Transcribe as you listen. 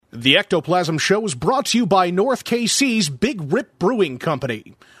The Ectoplasm Show is brought to you by North KC's Big Rip Brewing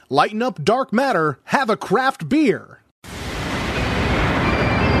Company. Lighten up dark matter, have a craft beer.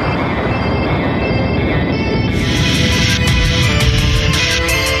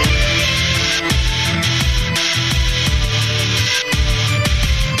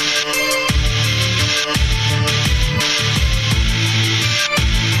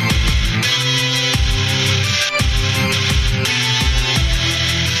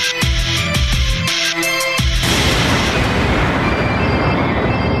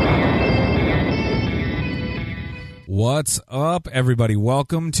 What's up, everybody?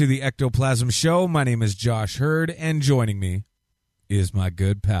 Welcome to the Ectoplasm Show. My name is Josh Hurd, and joining me is my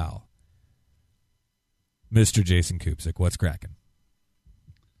good pal, Mr. Jason Kupsik. What's cracking?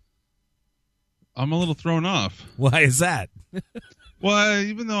 I'm a little thrown off. Why is that? Well,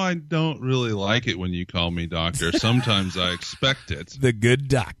 even though I don't really like it when you call me doctor, sometimes I expect it. The good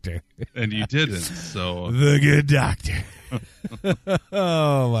doctor. And you didn't, so... The good doctor.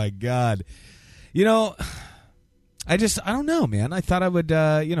 Oh, my God. You know... I don't know, man. I thought I would,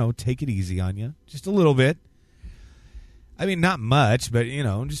 take it easy on you. Just a little bit. I mean, not much, but,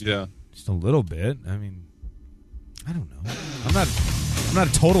 just a little bit. I mean, I don't know. I'm not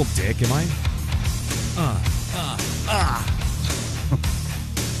a total dick, am I?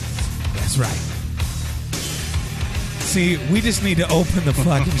 That's right. See, we just need to open the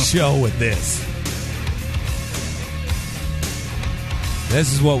fucking show with this.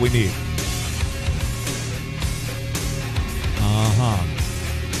 This is what we need.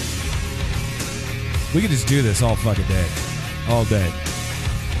 We could just do this all fucking day. All day.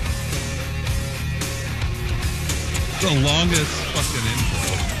 The longest fucking intro.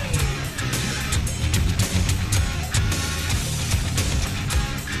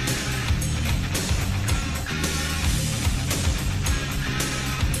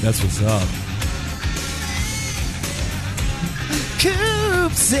 That's what's up.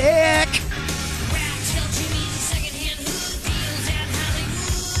 Kupsik!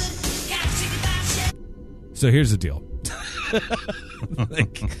 So here's the deal.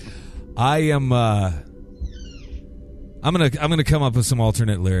 I'm gonna come up with some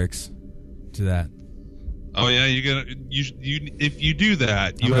alternate lyrics to that. Oh yeah, if you do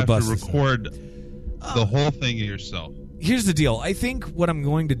that, you have to record the whole thing yourself. Here's the deal. I think what I'm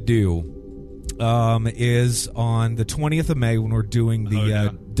going to do is on the 20th of May when we're doing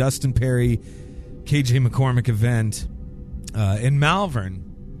the Dustin Perry KJ McCormick event in Malvern.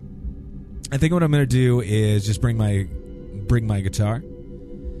 I think what I'm going to do is just bring my guitar,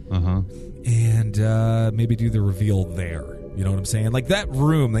 and maybe do the reveal there. You know what I'm saying? Like that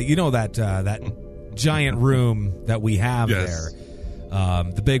room, that giant room that we have there,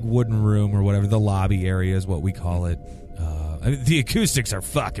 the big wooden room or whatever, the lobby area is what we call it. I mean, the acoustics are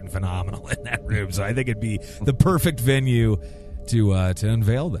fucking phenomenal in that room, so I think it'd be the perfect venue to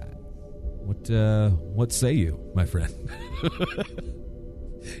unveil that. What say you, my friend?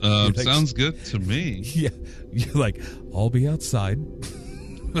 Sounds good to me. Yeah, you're like, I'll be outside.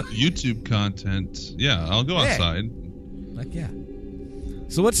 YouTube content. Yeah, I'll go outside. Like, yeah.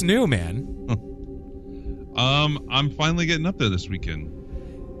 So what's new, man? I'm finally getting up there this weekend.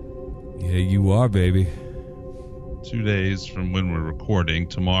 Yeah, you are, baby. 2 days from when we're recording.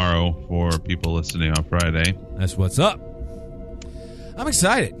 Tomorrow for people listening on Friday. That's what's up. I'm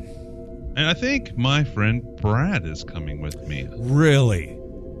excited. And I think my friend Brad is coming with me. Really?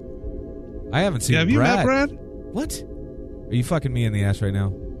 I haven't seen Brad. Have you met Brad? What? Are you fucking me in the ass right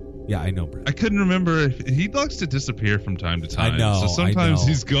now? Yeah, I know Brad. I couldn't remember. He likes to disappear from time to time. I know. So sometimes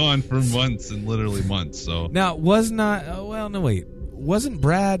he's gone for months and literally months. So now, wasn't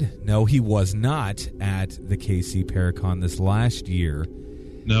Brad? No, he was not at the KC Paracon this last year.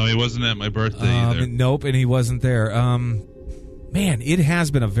 No, he wasn't at my birthday either. Nope, and he wasn't there. Man, it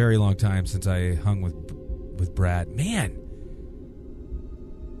has been a very long time since I hung with Brad. Man.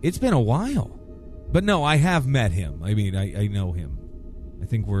 It's been a while. But no, I have met him. I mean, I know him. I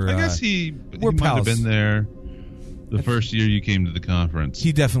think I guess he might have been there the first year you came to the conference.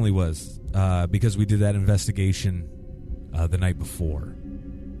 He definitely was, because we did that investigation the night before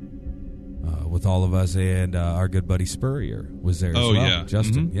with all of us, and our good buddy Spurrier was there as well. Yeah.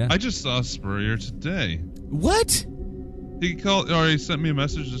 Justin, mm-hmm. Yeah. I just saw Spurrier today. What? He sent me a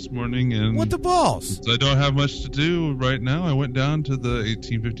message this morning. And what the balls? I don't have much to do right now. I went down to the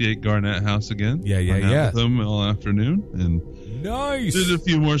 1858 Garnett House again. Yeah. With them all afternoon. And nice. Did a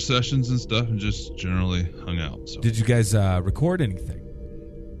few more sessions and stuff and just generally hung out. So. Did you guys record anything?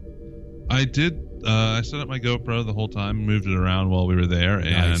 I did. I set up my GoPro the whole time, moved it around while we were there,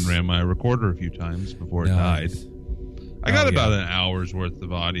 and ran my recorder a few times before it died. I got about an hour's worth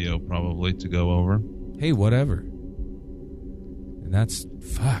of audio probably to go over. Hey, whatever. And that's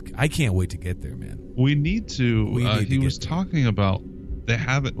fuck. I can't wait to get there, man. We need to. He was talking about they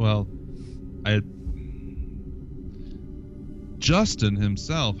haven't. Well, Justin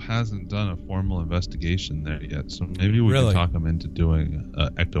himself hasn't done a formal investigation there yet, so maybe we can talk him into doing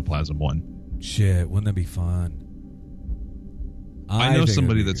Ectoplasm 1. Shit, wouldn't that be fun? I know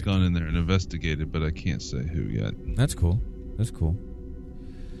somebody that's gone in there and investigated, but I can't say who yet. That's cool. That's cool.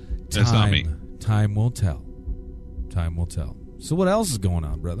 It's not me. Time will tell. Time will tell. So what else is going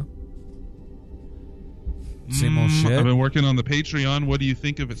on, brother? Same old shit. I've been working on the Patreon. What do you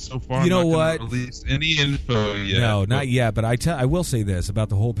think of it so far? You know what? Release any info yet? No, not yet. But I will say this about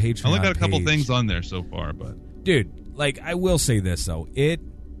the whole Patreon. I only got a couple things on there so far, but dude, like I will say this though, it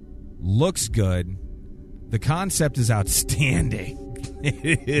looks good. The concept is outstanding.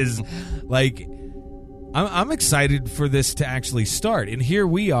 It is like I'm excited for this to actually start. And here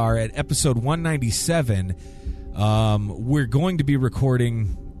we are at episode 197. We're going to be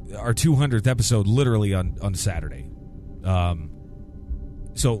recording our 200th episode literally on Saturday.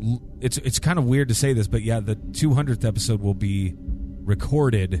 So it's kind of weird to say this, but yeah, the 200th episode will be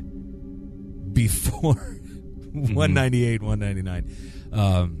recorded before 198,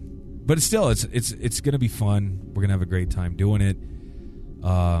 199. But it's still it's going to be fun. We're going to have a great time doing it.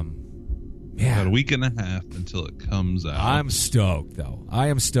 Yeah. About a week and a half until it comes out. I'm stoked, though. I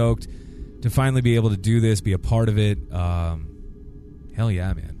am stoked to finally be able to do this, be a part of it. Hell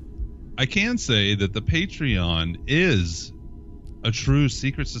yeah, man. I can say that the Patreon is a true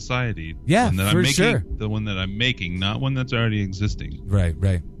secret society. Yeah, sure. The one that I'm making, not one that's already existing. Right.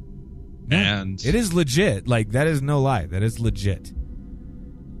 Yeah, and it is legit. Like, that is no lie. That is legit.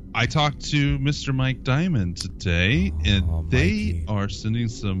 I talked to Mr. Mike Diamond today, and they are sending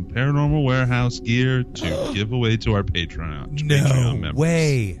some Paranormal Warehouse gear to give away to our Patreon members.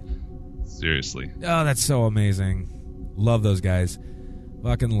 Way. Seriously. Oh, that's so amazing. Love those guys.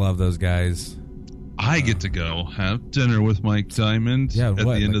 Fucking love those guys. I get to go have dinner with Mike Diamond at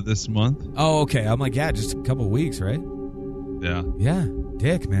the end of this month. Oh, okay. I'm like, yeah, just a couple of weeks, right? Yeah. Yeah.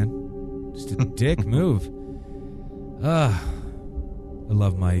 Dick, man. Just a dick move. I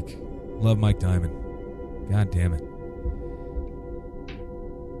love Mike. Love Mike Diamond. God damn it.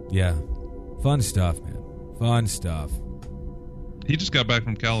 Yeah. Fun stuff, man. Fun stuff. He just got back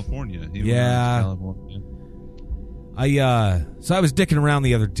from California. Yeah. So I was dicking around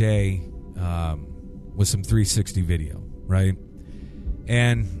the other day with some 360 video, right?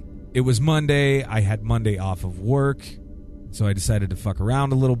 And it was Monday. I had Monday off of work, so I decided to fuck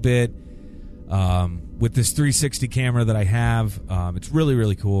around a little bit with this 360 camera that I have. It's really,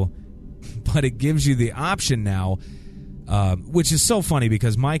 really cool, but it gives you the option now, which is so funny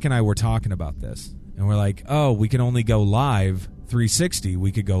because Mike and I were talking about this, and we're like, oh, we can only go live 360.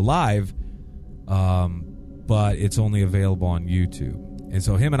 We could go live, but it's only available on YouTube. And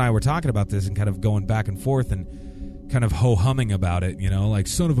so him and I were talking about this and kind of going back and forth and kind of ho-humming about it, like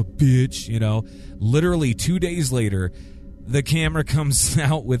son of a bitch, Literally 2 days later, the camera comes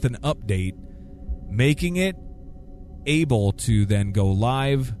out with an update, making it able to then go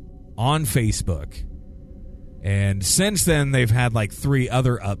live on Facebook. And since then, they've had like 3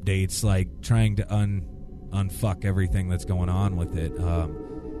 other updates, like trying to unfuck everything that's going on with it.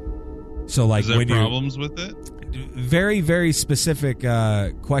 So like, is there problems with it? Very, very specific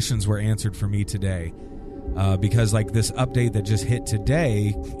questions were answered for me today, because like this update that just hit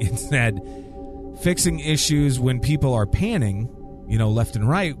today, it said fixing issues when people are panning, left and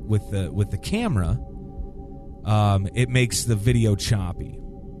right with the camera. It makes the video choppy,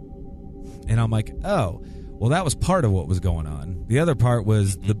 and I'm like, oh, well, that was part of what was going on. The other part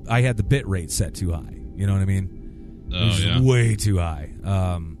was I had the bit rate set too high. You know what I mean? Oh, it was way too high.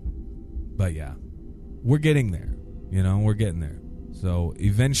 But yeah, we're getting there. We're getting there. So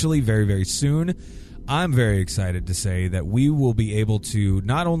eventually, very, very soon, I'm very excited to say that we will be able to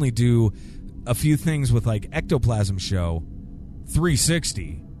not only do a few things with like Ectoplasm Show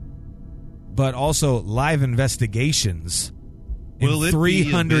 360, but also live investigations. Will it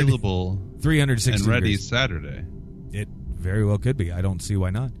be available 360 and ready degrees. Saturday? It very well could be. I don't see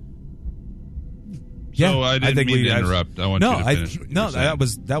why not. So I didn't mean to interrupt. I want you to finish.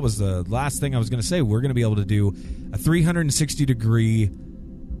 That was the last thing I was going to say. We're going to be able to do a 360-degree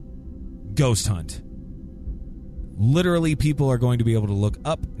ghost hunt. Literally, people are going to be able to look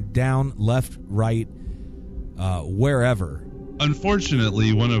up, down, left, right, wherever.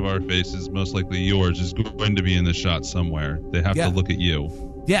 Unfortunately, one of our faces, most likely yours, is going to be in the shot somewhere. They have to look at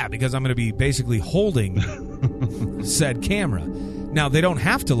you. Yeah, because I'm going to be basically holding said camera. Now they don't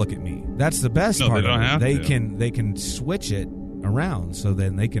have to look at me. That's the best part. They don't have to. They to. can switch it around, so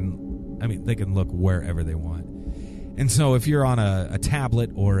then they can look wherever they want. And so if you're on a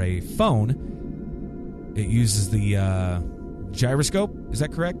tablet or a phone, it uses the gyroscope. Is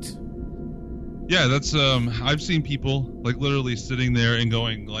that correct? Yeah, that's I've seen people like literally sitting there and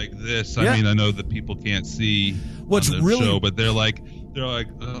going like this. Yeah. I mean, I know that people can't see what's on the really show, but they're like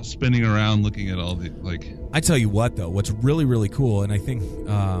spinning around looking at all the like. I tell you what though, what's really really cool, and I think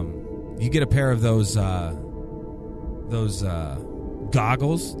you get a pair of those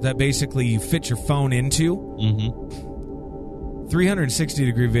goggles that basically you fit your phone into. Mm-hmm.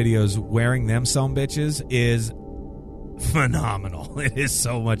 360-degree videos wearing them sumbitches is phenomenal. It is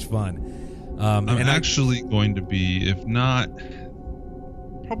so much fun. I'm actually going to be, if not,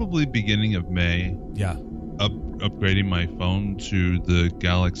 probably beginning of May. Yeah. Upgrading my phone to the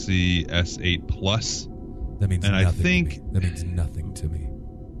Galaxy S8 Plus. That means and nothing. I think to me. That means nothing to me.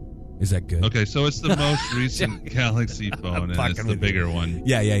 Is that good? Okay, so it's the most recent Galaxy phone, and it's the bigger one.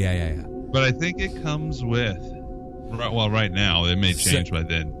 Yeah. But I think it comes with. Well, right now it may change by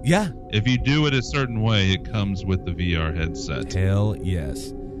then. Yeah. If you do it a certain way, it comes with the VR headset. Hell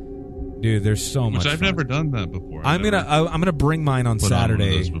yes. Dude, there's so much. Which I've fun. never done that before. I'm gonna bring mine on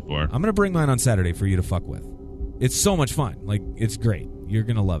Saturday. Before. I'm gonna bring mine on Saturday for you to fuck with. It's so much fun. Like, it's great. You're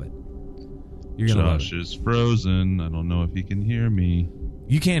gonna love it. You're gonna love it. Josh is frozen. I don't know if he can hear me.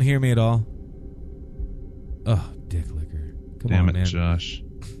 You can't hear me at all. Oh, dick licker. Damn it, man. Josh.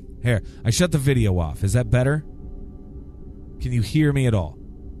 Here, I shut the video off. Is that better? Can you hear me at all?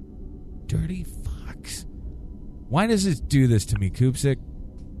 Dirty fucks. Why does this do this to me, Koopsik?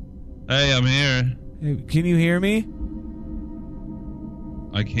 Hey, I'm here. Hey, can you hear me?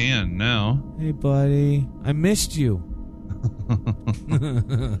 I can now. Hey, buddy. I missed you.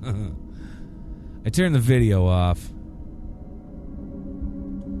 I turned the video off.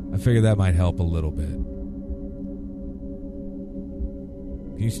 I figured that might help a little bit.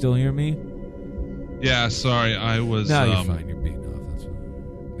 Can you still hear me? Yeah, sorry. I was... No, you're fine. You're beating off. That's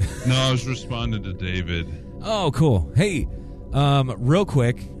fine. No, I was responding to David. Oh, cool. Hey, real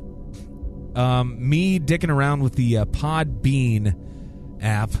quick, me dicking around with the Podbean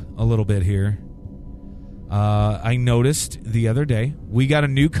app a little bit here. I noticed the other day we got a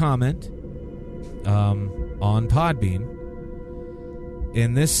new comment on Podbean,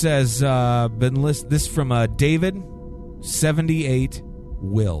 and this says this from David 78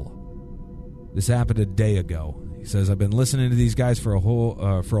 Will. This happened a day ago. He says, I've been listening to these guys for a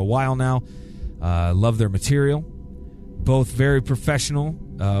while now. Love their material. Both very professional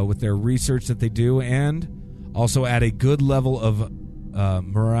with their research that they do, and also at a good level of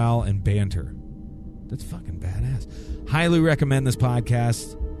morale and banter. That's fucking badass. Highly recommend this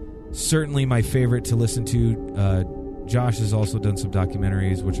podcast. Certainly my favorite to listen to. Josh has also done some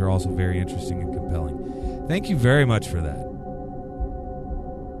documentaries, which are also very interesting and compelling. Thank you very much for that.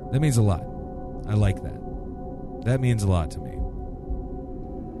 That means a lot. I like that. That means a lot to me.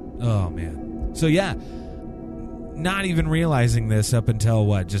 Oh, man. So, yeah. Not even realizing this up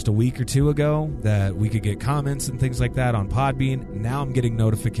until, just a week or two ago, that we could get comments and things like that on Podbean. Now I'm getting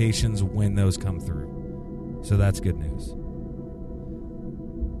notifications when those come through. So that's good news.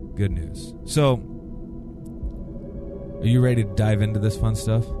 Good news. So, are you ready to dive into this fun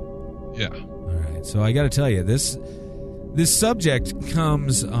stuff? Yeah. All right. So I got to tell you, this subject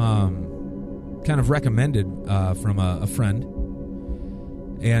comes kind of recommended from a friend.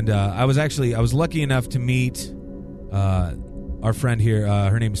 And I was lucky enough to meet our friend here.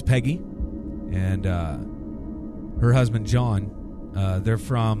 Her name is Peggy, and her husband John. They're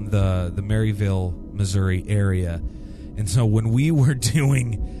from the Maryville, Missouri area, and so when we were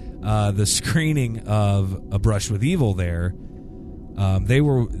doing the screening of A Brush with Evil, there, they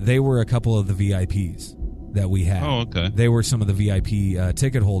were a couple of the VIPs that we had. Oh, okay. They were some of the VIP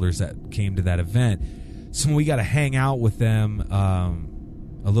ticket holders that came to that event. So we got to hang out with them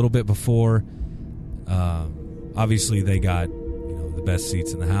a little bit before. Obviously, they got the best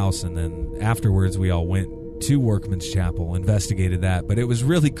seats in the house, and then afterwards, we all went to Workman's Chapel, investigated that. But it was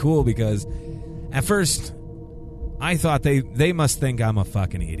really cool because at first, I thought they must think I'm a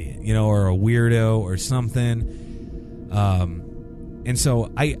fucking idiot, or a weirdo or something. And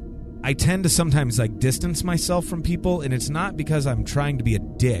so I tend to sometimes distance myself from people, and it's not because I'm trying to be a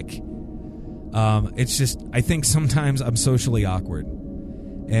dick. It's just I think sometimes I'm socially awkward.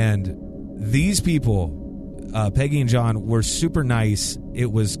 And these people, Peggy and John, were super nice.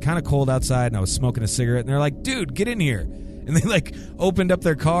 It was kind of cold outside, and I was smoking a cigarette, and they're like, dude, get in here. And they opened up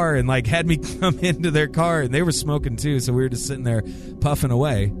their car and had me come into their car, and they were smoking too, so we were just sitting there puffing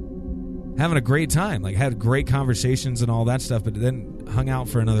away, having a great time. Like, had great conversations and all that stuff, but then hung out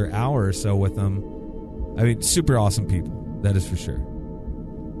for another hour or so with them. I mean, super awesome people. That is for sure.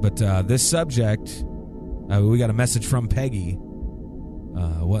 But this subject, we got a message from Peggy.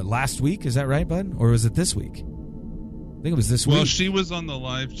 Last week? Is that right, bud? Or was it this week? I think it was this week. Well, she was on the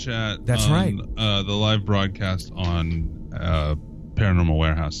live chat. That's right. The live broadcast on Paranormal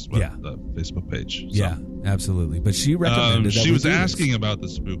Warehouse, the Facebook page. So. Yeah, absolutely. But she recommended that she was asking about the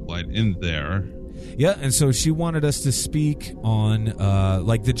spook light in there. Yeah, and so she wanted us to speak on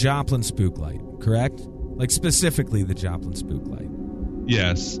the Joplin spook light, correct? Like specifically the Joplin spook light.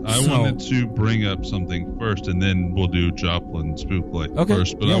 Yes, I wanted to bring up something first, and then we'll do Joplin spook light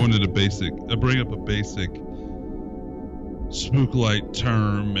first. But I wanted to bring up a basic spook light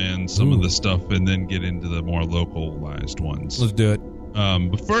term and some of the stuff, and then get into the more localized ones. Let's do it.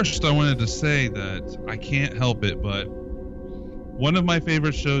 But first, I wanted to say that I can't help it, but one of my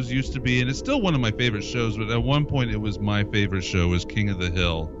favorite shows used to be, and it's still one of my favorite shows, but at one point it was my favorite show, was King of the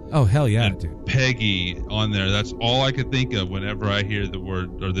Hill. Oh, hell yeah, and dude. Peggy on there. That's all I could think of whenever I hear the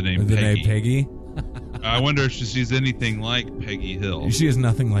word or the name the Peggy. Name Peggy? I wonder if she's anything like Peggy Hill. She is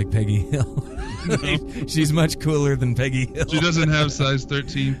nothing like Peggy Hill. No. She's much cooler than Peggy Hill. She doesn't have size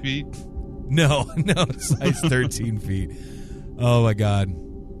 13 feet? No, size 13 feet. Oh, my God.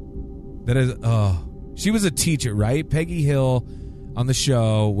 That is, she was a teacher, right? Peggy Hill on the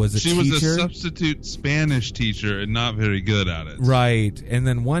show was a teacher. She was a substitute Spanish teacher and not very good at it. Right. And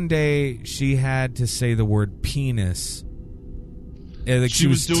then one day she had to say the word penis. She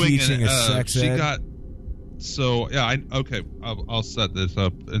was doing teaching a sex ed. I'll set this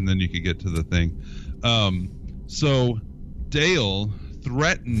up and then you can get to the thing. So Dale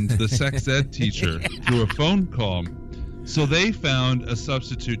threatened the sex ed teacher through a phone call. So they found a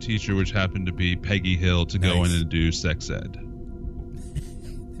substitute teacher, which happened to be Peggy Hill, to go in and do sex ed.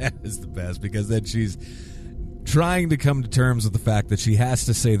 That is the best, because then she's trying to come to terms with the fact that she has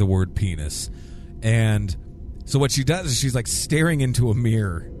to say the word penis. And so what she does is she's like staring into a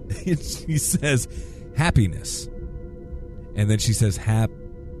mirror. And she says, happiness. And then she says,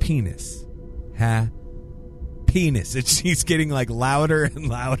 penis. Penis. And she's getting like louder and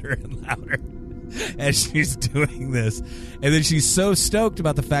louder and louder as she's doing this. And then she's so stoked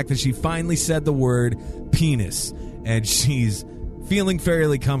about the fact that she finally said the word penis. And she's feeling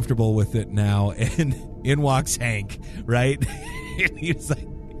fairly comfortable with it now. And in walks Hank, right? And she's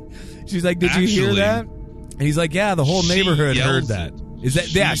like, did you hear that? And he's like, yeah, the whole neighborhood heard that. Is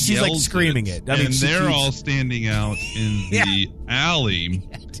that? Yeah, she's like screaming it. I mean, and they're all standing out in the alley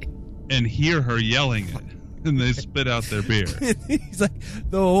and hear her yelling it. And they spit out their beer. He's like,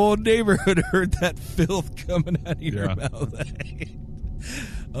 the whole neighborhood heard that filth coming out of your mouth.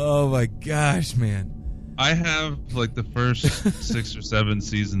 Oh my gosh, man. I have like the first 6 or 7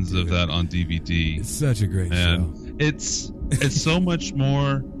 seasons of that on DVD. It's such a great show. It's so much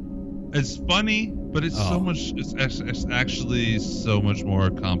more. It's funny, but it's so much. It's actually so much more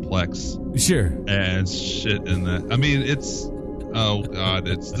complex. Sure. And shit in that. I mean, it's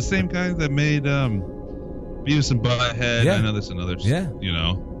it's the same guy that made Beavis and Butthead. Yeah. I know there's another. Yeah. You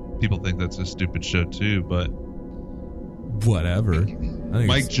know, people think that's a stupid show too, but whatever.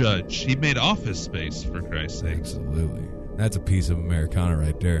 Mike Judge, he made Office Space, for Christ's sake. Absolutely, that's a piece of Americana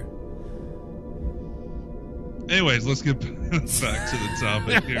right there. Anyways, let's get back to the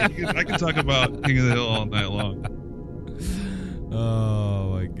topic here. I can talk about King of the Hill all night long.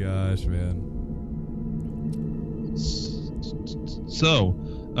 Oh my gosh, man. So,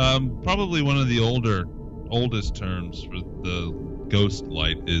 probably one of the oldest terms for the ghost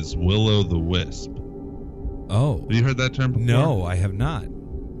light is will-o'-the-wisp. Oh. Have you heard that term before? No, I have not.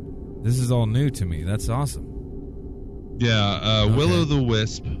 This is all new to me. That's awesome. Yeah,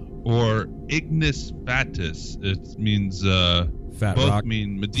 will-o'-the-wisp, or ignis fatuus. It means Fat both rock.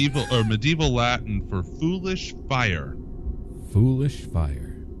 mean medieval Latin for foolish fire. Foolish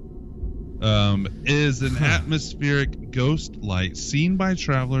fire. Is an atmospheric ghost light seen by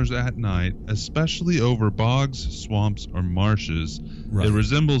travelers at night, especially over bogs, swamps, or marshes. Right. It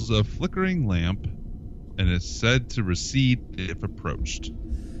resembles a flickering lamp and is said to recede if approached.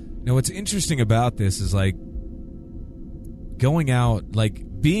 Now, what's interesting about this is, like, going out, like,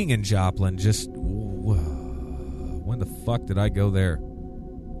 being in Joplin, just, when the fuck did I go there?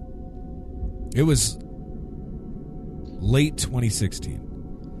 It was late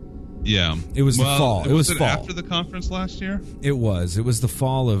 2016. Yeah. It was the fall. It was fall. After the conference last year? It was. It was the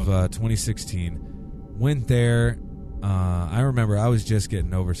fall of 2016. Went there. I remember I was just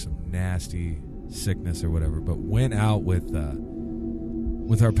getting over some nasty sickness or whatever, but went out with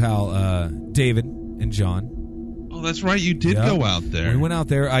our pal David and John. Oh, that's right. You did go out there. We went out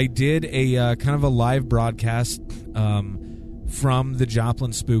there. I did a kind of a live broadcast from the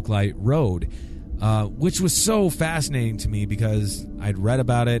Joplin Spooklight Road, which was so fascinating to me because I'd read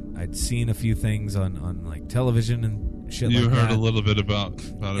about it. I'd seen a few things on like television and shit like that. You heard a little bit about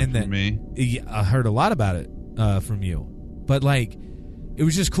it from me. Yeah, I heard a lot about it from you. But, like, it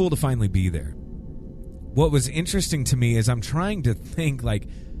was just cool to finally be there. What was interesting to me is I'm trying to think, like,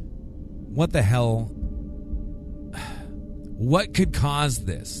 what the hell... What could cause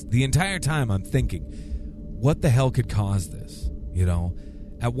this? The entire time I'm thinking, what the hell could cause this? You know?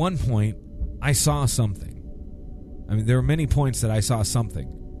 At one point, I saw something. I mean, there were many points that I saw something.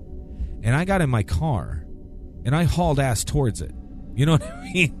 And I got in my car, and I hauled ass towards it. You know what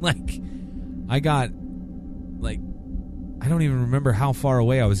I mean? Like, I got, like, I don't even remember how far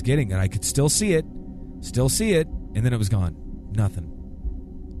away I was getting, and I could still see it, and then it was gone. Nothing.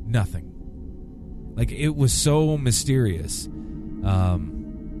 Like, it was so mysterious in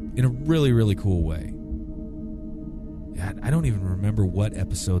a really, really cool way. I don't even remember what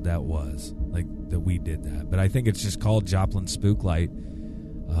episode that was, like, that we did that. But I think it's just called Joplin Spooklight.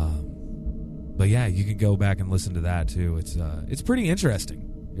 But, yeah, you can go back and listen to that, too. It's pretty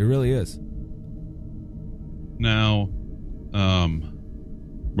interesting. It really is. Now,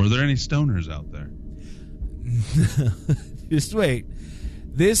 were there any stoners out there? Just wait.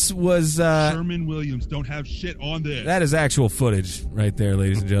 This was... Sherman Williams, don't have shit on this. That is actual footage right there,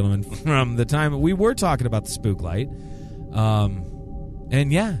 ladies and gentlemen, from the time we were talking about the Spooklight.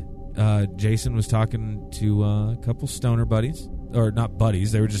 And yeah, Jason was talking to a couple stoner buddies. Or not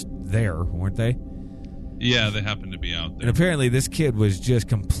buddies, they were just there, weren't they? Yeah, they happened to be out there. And apparently this kid was just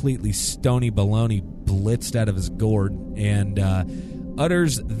completely stony baloney blitzed out of his gourd and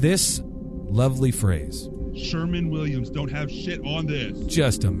utters this lovely phrase. Sherman Williams, don't have shit on this.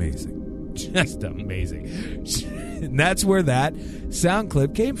 Just amazing. And that's where that sound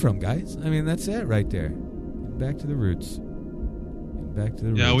clip came from, guys. I mean, that's it right there. Back to the roots.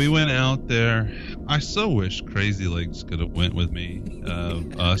 Yeah, we went out there. I so wish Crazy Legs could have went with me,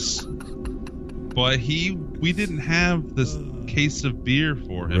 us. But we didn't have this case of beer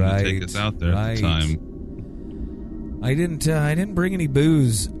for him to take us out there at the time. I didn't bring any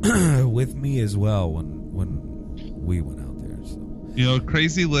booze with me as well when we went out there. So. You know,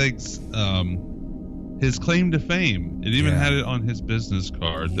 Crazy Legs, his claim to fame, it even had it on his business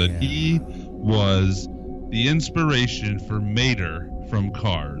card that he was the inspiration for Mater from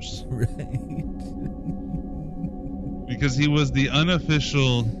Cars. Right. Because he was the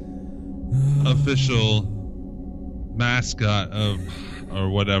official mascot of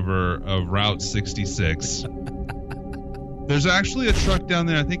Route 66. There's actually a truck down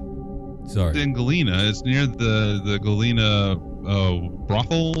there, I think, in Galena. It's near the Galena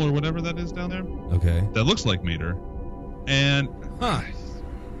brothel or whatever that is down there. Okay. That looks like Mater. And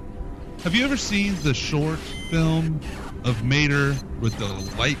have you ever seen the short film of Mater with the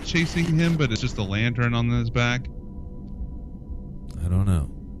light chasing him, but it's just a lantern on his back? I don't know.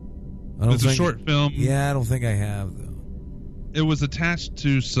 It's a short film. Yeah, I don't think I have, though. It was attached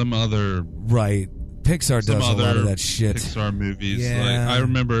to some other... Right. Pixar does a lot of that shit. Pixar movies. Yeah. Like, I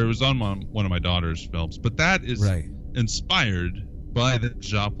remember it was on one of my daughter's films. But that is inspired by the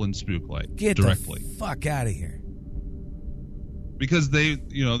Joplin Spooklight. Get directly. The fuck out of here. Because they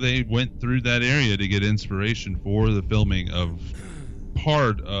went through that area to get inspiration for the filming of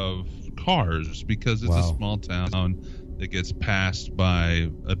part of Cars, because it's a small town that gets passed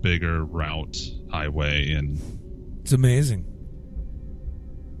by a bigger route highway, and it's amazing.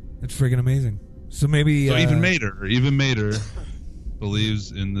 It's friggin' amazing. So maybe even Mater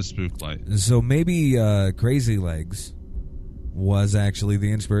believes in the Spooklight. So maybe Crazy Legs was actually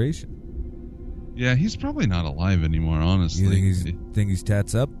the inspiration. Yeah, he's probably not alive anymore, honestly. You think he's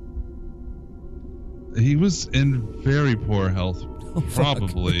tats up? He was in very poor health,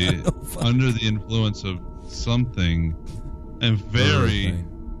 probably under the influence of something, and very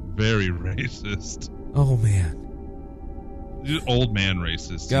racist. Oh, man. Old man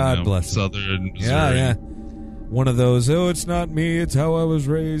racist. God bless him. Southern Missouri. Yeah. One of those, it's not me, it's how I was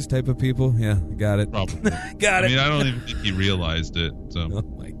raised type of people. Yeah, got it. Probably. Got it. I mean, I don't even think he realized it. So. Oh,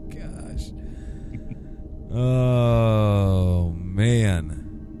 my gosh. Oh, man.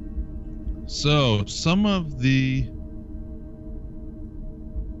 So, some of the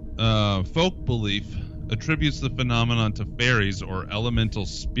folk belief attributes the phenomenon to fairies or elemental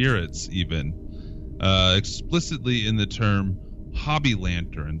spirits, even. Explicitly in the term hobby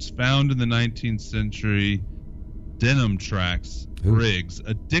lanterns, found in the 19th century Denham Tracts Briggs.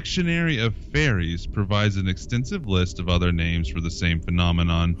 A dictionary of fairies provides an extensive list of other names for the same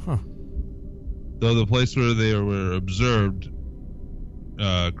phenomenon. Though the place where they were observed,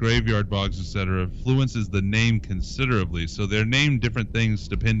 graveyard bogs, etc., influences the name considerably. So they're named different things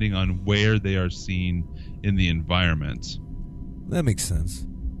depending on where they are seen in the environment. That makes sense.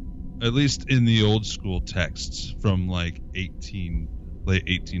 At least in the old school texts from like late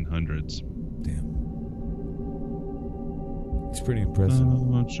 1800s. Damn. It's pretty impressive.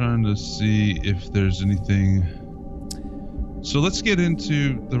 I'm trying to see if there's anything. So let's get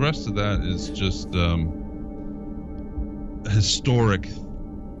into the rest of that. Is just historic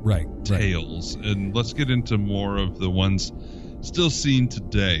tales, and let's get into more of the ones still seen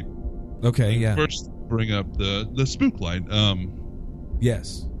today. Okay, yeah. First, bring up the spook light.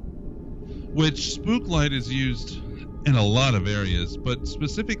 Yes. Which spook light is used in a lot of areas, but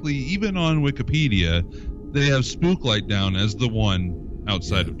specifically, even on Wikipedia, they have spook light down as the one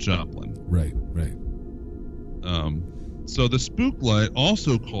outside of Joplin. Right. So the spook light,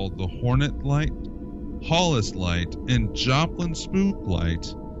 also called the Hornet light, Hollis light, and Joplin spook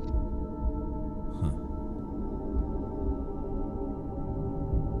light. Huh.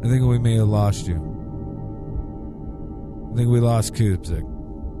 I think we may have lost you. I think we lost Kupzik.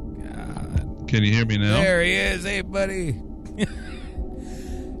 God. Can you hear me now? There he is. Hey, buddy.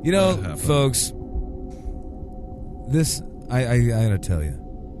 You know, folks, this, I gotta tell you,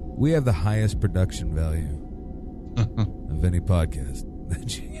 we have the highest production value of any podcast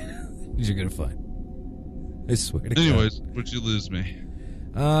that you're gonna find. I swear to God. Anyways, would you lose me?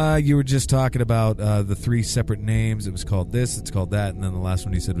 You were just talking about the three separate names. It was called this, it's called that, and then the last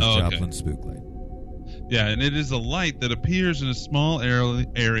one you said was Joplin Spook Light. Yeah, and it is a light that appears in a small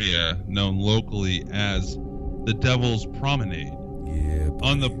area known locally as the Devil's Promenade. Yeah,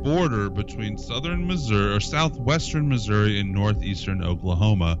 on the border between southwestern Missouri and northeastern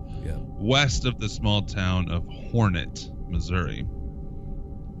Oklahoma, west of the small town of Hornet, Missouri. It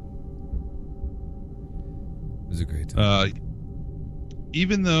was a great time.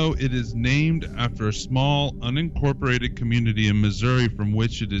 Even though it is named after a small unincorporated community in Missouri from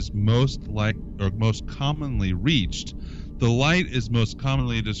which it is most commonly reached, the light is most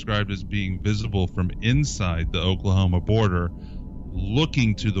commonly described as being visible from inside the Oklahoma border,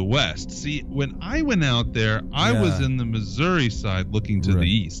 looking to the west. See, when I went out there, I was in the Missouri side looking to the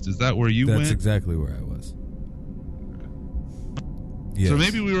east. Is that where you went? That's exactly where I was. Yes. So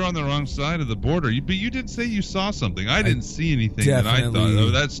maybe we were on the wrong side of the border. But you did say you saw something. I didn't see anything that I thought. Oh,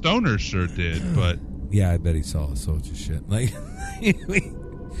 that stoner sure did. But yeah, I bet he saw a soldier shit. Like,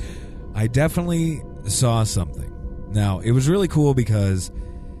 I definitely saw something. Now, it was really cool because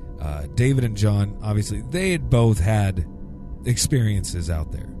David and John, obviously, they had both had experiences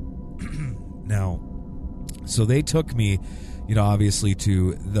out there. Now, so they took me, obviously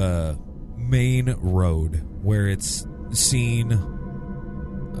to the main road where it's seen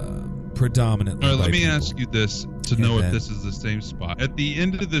predominantly. All right, let me ask you this to know if this is the same spot. At the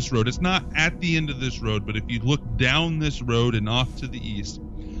end of this road, it's not at the end of this road, but if you look down this road and off to the east,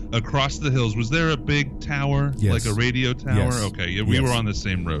 across the hills, was there a big tower, like a radio tower? Yes. Okay, yeah, we were on the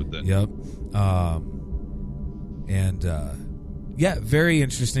same road then. Yep. Very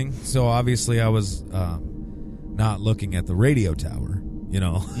interesting. So obviously I was not looking at the radio tower, I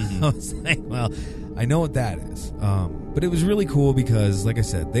was like, well, I know what that is. But it was really cool because, like I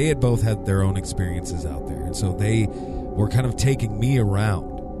said, they had both had their own experiences out there. And so they were kind of taking me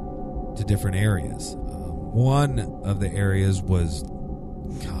around to different areas. One of the areas was,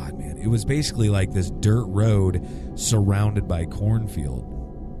 it was basically like this dirt road surrounded by cornfield.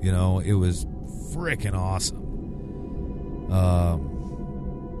 It was freaking awesome.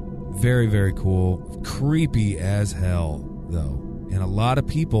 Very, very cool. Creepy as hell, though. And a lot of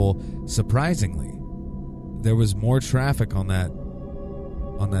people, surprisingly, there was more traffic on that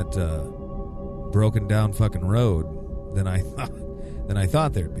broken down fucking road than I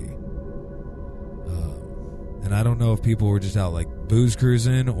thought there'd be. And I don't know if people were just out like booze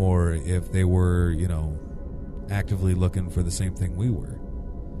cruising or if they were, actively looking for the same thing we were.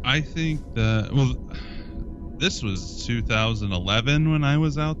 I think that, this was 2011 when I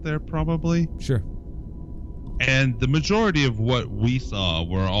was out there, probably. Sure. And the majority of what we saw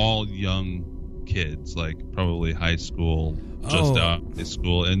were all young kids, like probably high school, just out of high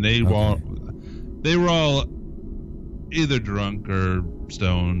school, and they were all either drunk or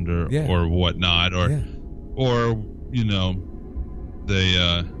stoned or whatnot, or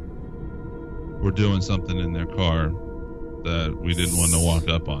they were doing something in their car that we didn't want to walk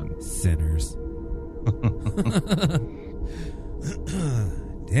up on. Sinners.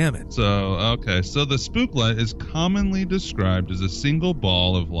 Damn it. So the spook light is commonly described as a single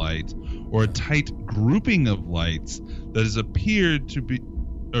ball of light or a tight grouping of lights that has appeared to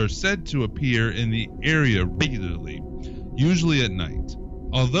said to appear in the area regularly, usually at night.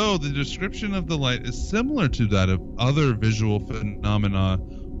 Although the description of the light is similar to that of other visual phenomena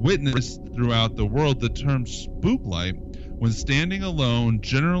witnessed throughout the world, the term spook light, when standing alone,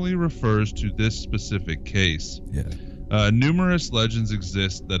 generally refers to this specific case. Yeah. Numerous legends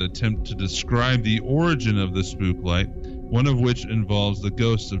exist that attempt to describe the origin of the spook light, one of which involves the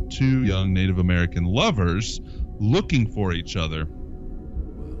ghosts of two young Native American lovers looking for each other.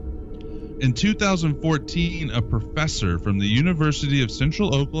 In 2014, a professor from the University of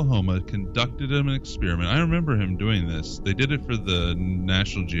Central Oklahoma conducted an experiment. I remember him doing this. They did it for the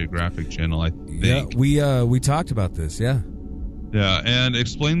National Geographic Channel, I think. Yeah, we talked about this, yeah. Yeah, and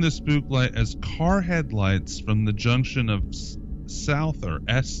explained the spook light as car headlights from the junction of South or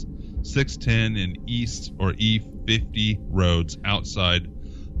S610 and East or E50 roads outside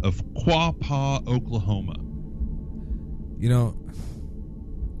of Quapaw, Oklahoma. You know,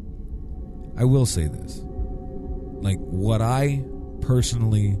 I will say this. Like, what I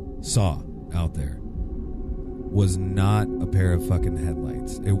personally saw out there was not a pair of fucking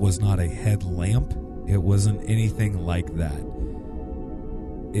headlights. It was not a headlamp. It wasn't anything like that.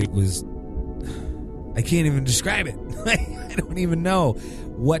 It was... I can't even describe it. I don't even know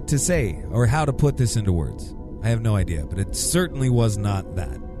what to say or how to put this into words. I have no idea, but it certainly was not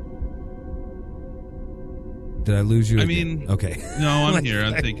that. Did I lose you? I again? mean... Okay. No, I'm here.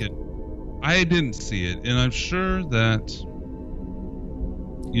 I'm thinking... I didn't see it, and I'm sure that,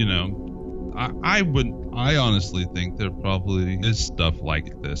 you know, I honestly think there probably is stuff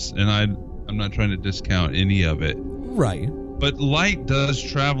like this, and I'm not trying to discount any of it. Right. But light does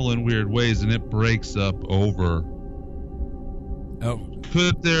travel in weird ways, and it breaks up over. Oh.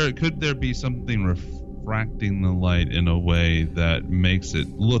 Could there be something refracting the light in a way that makes it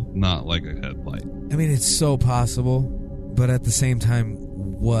look not like a headlight? I mean, it's so possible, but at the same time,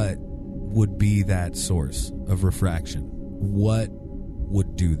 what would be that source of refraction? What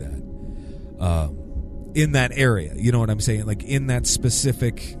would do that in that area? You know what I'm saying? Like, in that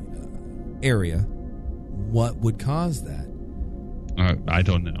specific area, what would cause that? I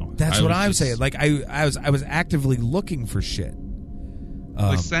don't know. That's what I'm saying. Like, I was actively looking for shit.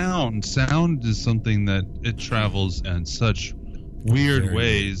 Like sound is something that it travels in such weird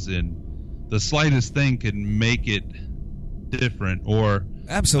ways, and the slightest thing can make it different. Or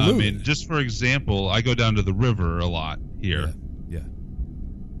absolutely. I mean, just for example, I go down to the river a lot here. Yeah.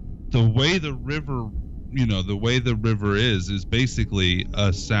 The way the river is basically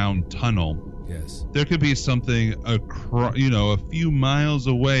a sound tunnel. Yes. There could be something a few miles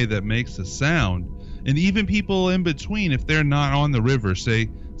away that makes a sound, and even people in between, if they're not on the river, say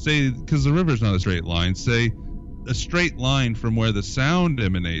because the river's not a straight line, say a straight line from where the sound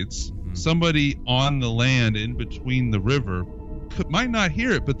emanates, somebody on the land in between the river might not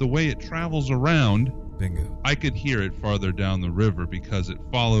hear it, but the way it travels around, bingo, I could hear it farther down the river because it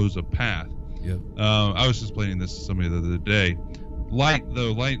follows a path. Yep. I was explaining this to somebody the other day. Light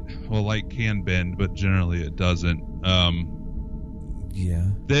can bend, but generally it doesn't. Yeah.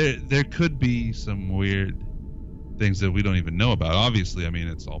 There could be some weird things that we don't even know about. Obviously, I mean,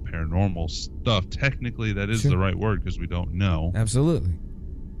 it's all paranormal stuff. Technically, that is the right word because we don't know. Absolutely.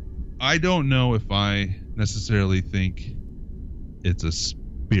 I don't know if I necessarily think it's a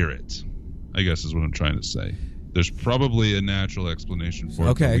spirit, I guess is what I'm trying to say. There's probably a natural explanation for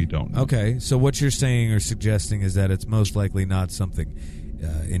it, but we don't know. Okay, so what you're saying or suggesting is that it's most likely not something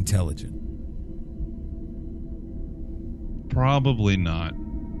intelligent. Probably not.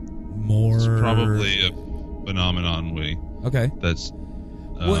 It's probably a phenomenon that's...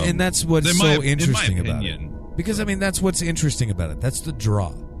 well, and that's what's so interesting about it. Because, I mean, that's what's interesting about it. That's the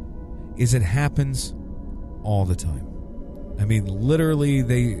draw. Is it happens all the time. I mean, literally,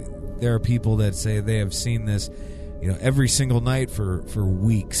 there are people that say they have seen this, every single night for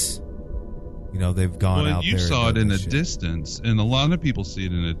weeks. They've gone out there. You saw it in a distance, and a lot of people see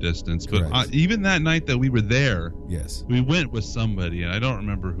it in a distance. Correct. But even that night that we were there, yes, we went with somebody, and I don't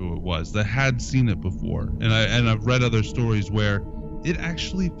remember who it was, that had seen it before. And I've read other stories where it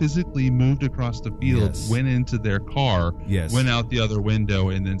actually physically moved across the field, went into their car, went out the other window,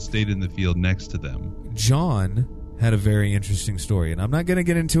 and then stayed in the field next to them. John had a very interesting story, and I'm not going to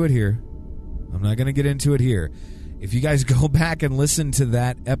get into it here. If you guys go back and listen to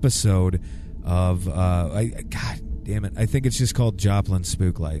that episode of, God damn it, I think it's just called Joplin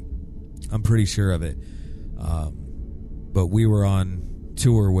Spook Light. I'm pretty sure of it. But we were on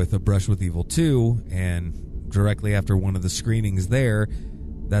tour with A Brush with Evil 2, and directly after one of the screenings there,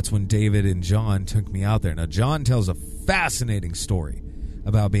 that's when David and John took me out there. Now, John tells a fascinating story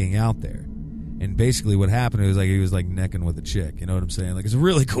about being out there. And basically what happened was like he was like necking with a chick. You know what I'm saying? Like, it's a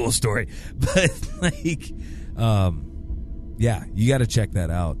really cool story. But like, yeah, you got to check that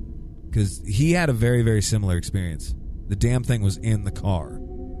out because he had a very, very similar experience. The damn thing was in the car,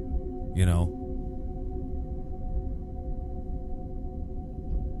 you know?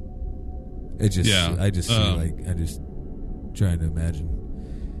 It just, yeah. I just trying to imagine.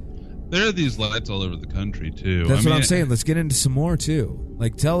 There are these lights all over the country too. That's what I'm saying. Let's get into some more too.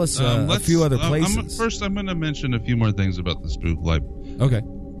 Like, tell us a few other places. First, I'm going to mention a few more things about the Spook Light. Okay.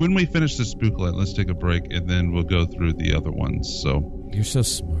 When we finish the Spook Light, let's take a break and then we'll go through the other ones. So you're so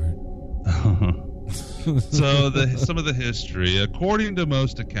smart. So some of the history, according to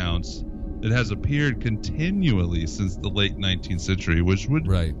most accounts, it has appeared continually since the late 19th century, which would,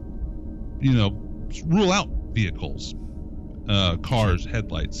 rule out vehicles, cars,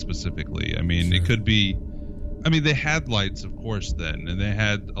 headlights specifically. I mean, It could be. I mean, they had lights, of course, then, and they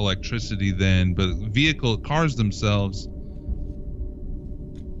had electricity then, but cars themselves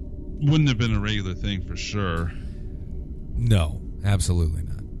wouldn't have been a regular thing for sure. No, absolutely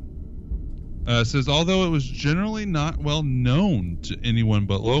not. It says, although it was generally not well known to anyone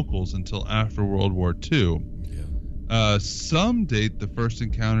but locals until after World War II, some date the first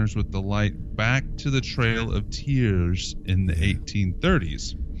encounters with the light back to the Trail of Tears in the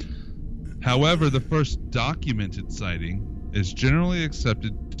 1830s. However, the first documented sighting is generally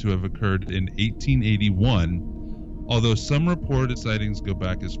accepted to have occurred in 1881, although some reported sightings go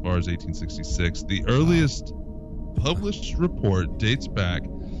back as far as 1866. The earliest published report dates back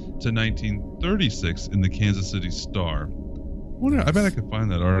to 1936 in the Kansas City Star. I bet I could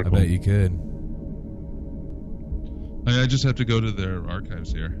find that article. I bet you could. I just have to go to their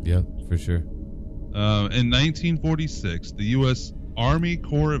archives here. Yeah, for sure. In 1946, the U.S. Army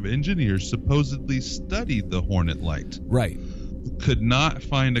Corps of Engineers supposedly studied the Hornet light. Right. Could not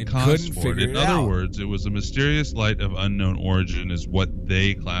find a cause for it. In other words, it was a mysterious light of unknown origin is what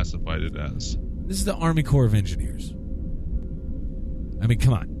they classified it as. This is the Army Corps of Engineers. I mean,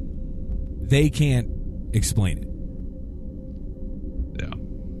 come on. They can't explain it. Yeah.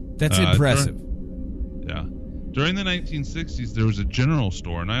 That's impressive. During the 1960s, there was a general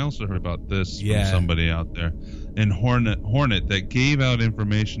store, and I also heard about this from somebody out there, in Hornet that gave out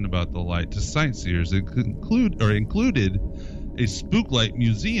information about the light to sightseers. It included a Spook Light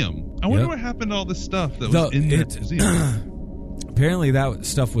museum. I wonder what happened to all this stuff that was in that museum. Apparently that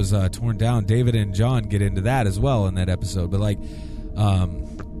stuff was torn down. David and John get into that as well in that episode. But like,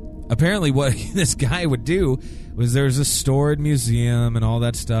 apparently what this guy would do was there's a stored museum and all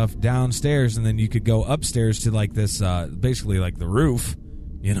that stuff downstairs, and then you could go upstairs to like this, basically like the roof,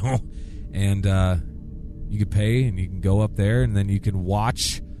 you know, and you could pay and you can go up there and then you can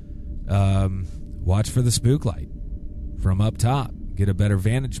watch for the Spook Light from up top, get a better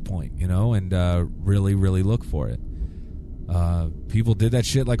vantage point, you know, and really, really look for it. People did that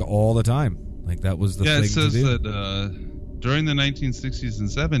shit like all the time. Like that was the thing to do. Yeah, it says that during the 1960s and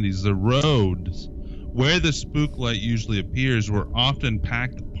 70s, the roads where the Spook Light usually appears were often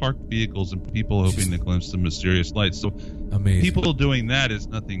packed with parked vehicles and people hoping to glimpse the mysterious light. So amazing. People doing that is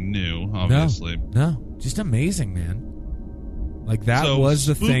nothing new, obviously. No, just amazing, man. Like that was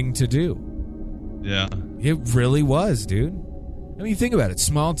the thing to do. Yeah. It really was, dude. I mean, think about it.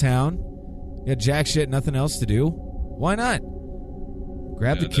 Small town. You got jack shit, nothing else to do. Why not?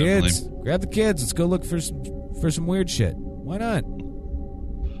 Grab the kids. Definitely. Grab the kids. Let's go look for some weird shit. Why not?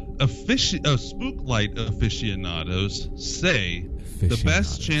 Spook Light aficionados say the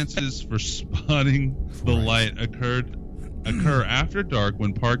best chances for spotting the light occur after dark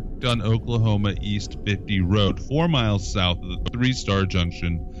when parked on Oklahoma East 50 Road, 4 miles south of the three-state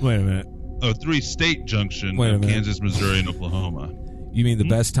junction of Kansas, Missouri, and Oklahoma. You mean the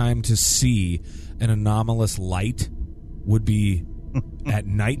best time to see an anomalous light would be at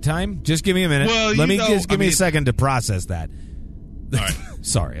nighttime? Just give me a minute. Well, give me a second to process that. All right.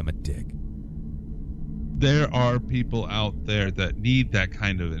 Sorry, I'm a dick. There are people out there that need that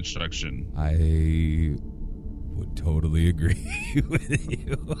kind of instruction. I would totally agree with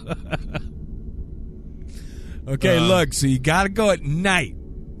you. Okay, look, so you got to go at night,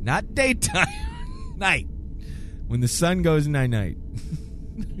 not daytime. Night. When the sun goes night-night.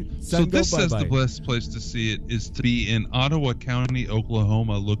 So this says the best place to see it is to be in Ottawa County,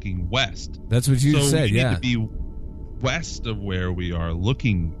 Oklahoma, looking west. That's what you said, you need to be west of where we are,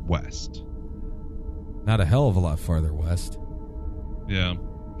 looking west. Not a hell of a lot farther west. Yeah.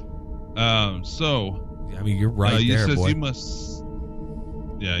 So I mean, you're right there, says boy. You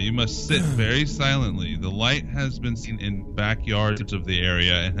must sit very silently. The light has been seen in backyards of the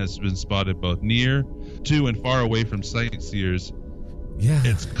area and has been spotted both near to and far away from sightseers Yeah.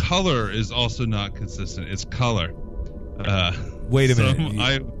 Its color is also not consistent. Its color. Wait a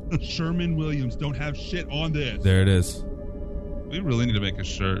minute. Sherman-Williams don't have shit on this. There it is. We really need to make a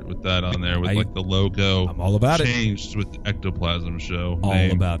shirt with that on there, with like the logo. I'm all about changed with the Ectoplasm show. All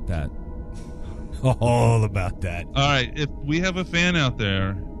name. about that. All about that. All right, if we have a fan out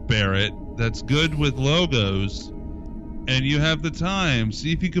there, Barrett, that's good with logos, and you have the time,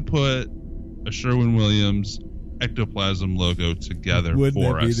 see if you could put a Sherwin-Williams Ectoplasm logo together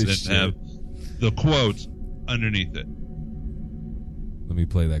for us and have the quote underneath it. Let me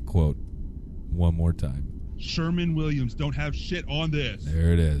play that quote one more time. Sherman-Williams don't have shit on this.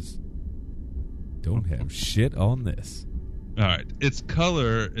 There it is. Don't have shit on this. All right. Its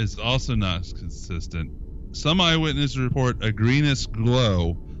color is also not consistent. Some eyewitnesses report a greenish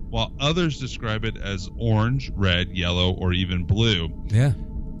glow, while others describe it as orange, red, yellow, or even blue. Yeah.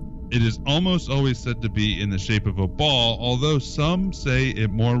 It is almost always said to be in the shape of a ball, although some say it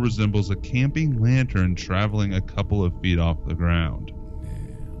more resembles a camping lantern traveling a couple of feet off the ground.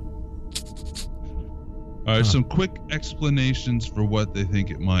 All right, some quick explanations for what they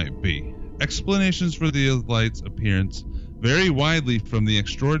think it might be. Explanations for the light's appearance vary widely from the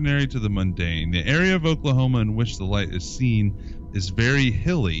extraordinary to the mundane. The area of Oklahoma in which the light is seen is very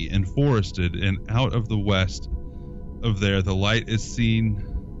hilly and forested, and out of the west of there, the light is seen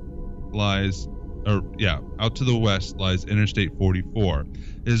out to the west lies Interstate 44.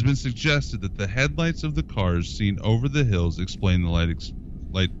 It has been suggested that the headlights of the cars seen over the hills explain the light's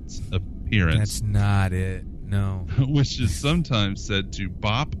appearance. That's not it. No. Which is sometimes said to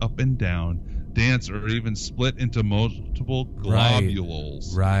bop up and down, dance, or even split into multiple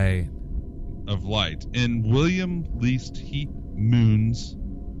globules of light. In William Least Heat Moon's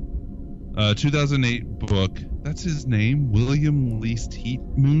 2008 book, that's his name, William Least Heat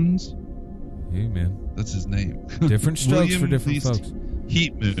Moons? Hey, man. That's his name. Different strokes for different folks.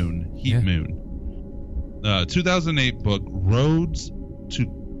 Heat Moon. 2008 book, Roads to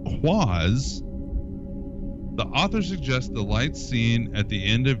Quaz. The author suggests the lights seen at the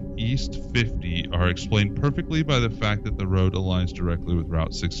end of East 50 are explained perfectly by the fact that the road aligns directly with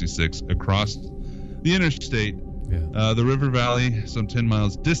Route 66 across the interstate, the river valley, some 10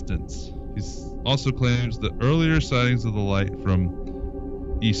 miles distance. He also claims the earlier sightings of the light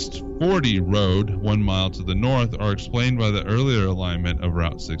from East 40 Road, 1 mile to the north, are explained by the earlier alignment of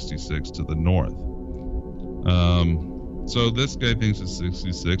Route 66 to the north. So this guy thinks it's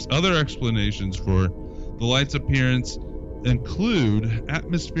 66. Other explanations for the light's appearance include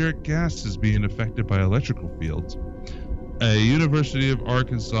atmospheric gases being affected by electrical fields. A University of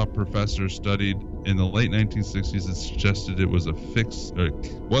Arkansas professor studied in the late 1960s and suggested it was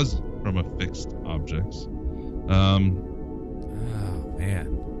from a fixed objects. Oh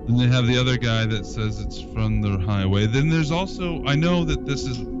man. Then they have the other guy that says it's from the highway. Then there's also, I know that this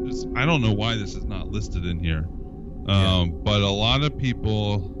is, I don't know why this is not listed in here. But a lot of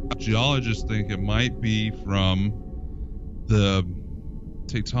people, geologists, think it might be from the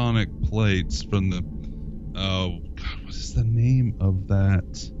tectonic plates from the what is the name of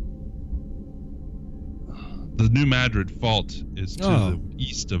that? The New Madrid Fault is to the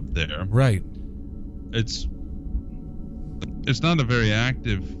east of there. Right. It's not a very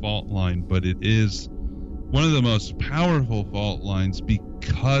active fault line, but it is one of the most powerful fault lines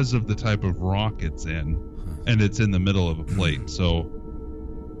because of the type of rock it's in. And it's in the middle of a plate, so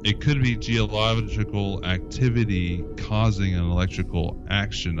it could be geological activity causing an electrical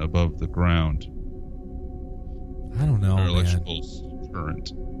action above the ground. I don't know, or electrical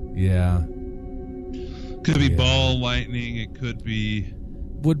current. Yeah. Could be ball lightning. It could be...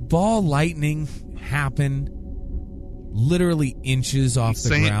 Would ball lightning happen literally inches off the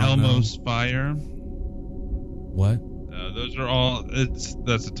ground? St. Elmo's fire. What? Those are all...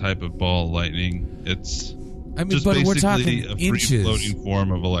 That's a type of ball lightning. It's... I mean, but we're talking a inches. Free floating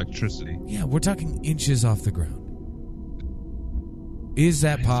form of electricity. Yeah, we're talking inches off the ground. Is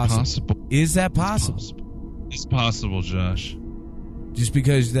that possible? Is that possible? It's possible, Josh. Just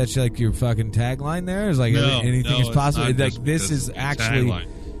because that's like your fucking tagline there? Is like anything is possible? Like this is actually...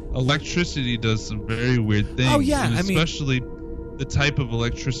 Tagline. Electricity does some very weird things. Oh, yeah. And especially the type of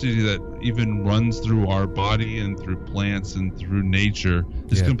electricity that even runs through our body and through plants and through nature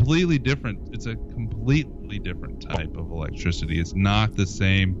is completely different. It's a completely different type of electricity. It's not the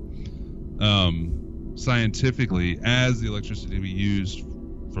same scientifically as the electricity we use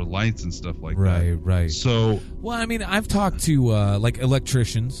for lights and stuff like that. Right. So, well, I mean, I've talked to like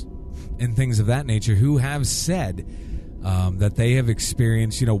electricians and things of that nature who have said that they have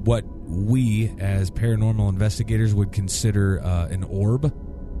experienced, what we as paranormal investigators would consider an orb.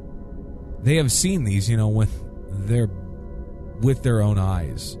 They have seen these, with their with their own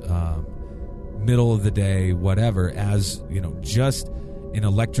eyes, middle of the day, whatever, as, just an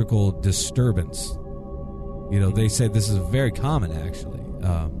electrical disturbance. They say this is very common, actually,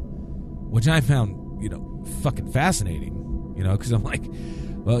 which I found, fucking fascinating, because I'm like,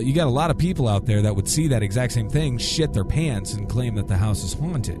 well, you got a lot of people out there that would see that exact same thing, shit their pants, and claim that the house is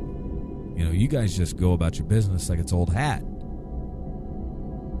haunted. You guys just go about your business like it's old hat.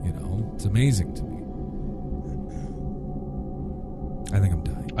 It's amazing to me. I think I'm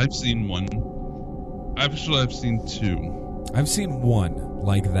dying. I've seen one. Actually, I've seen two. I've seen one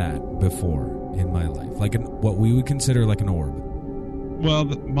like that before in my life, like what we would consider like an orb. Well,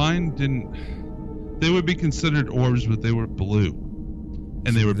 mine didn't. They would be considered orbs, but they were blue,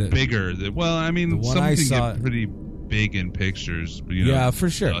 and they were bigger. Well, I mean, some can get pretty big in pictures. Yeah, for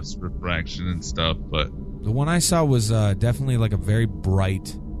sure. Dust refraction and stuff, but the one I saw was definitely like a very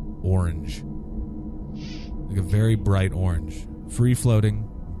bright orange, like a very bright orange, free floating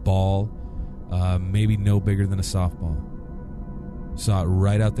ball, maybe no bigger than a softball. Saw it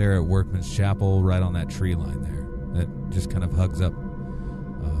right out there at Workman's Chapel, right on that tree line there that just kind of hugs up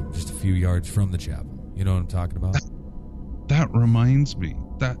just a few yards from the chapel. You know what I'm talking about? That reminds me.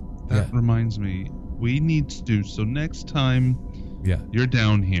 That reminds me. We need to do so next time. Yeah, you're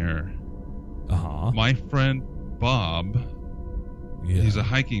down here. My friend Bob. Yeah. He's a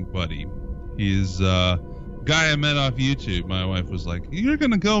hiking buddy. He's a guy I met off YouTube. My wife was like, "You're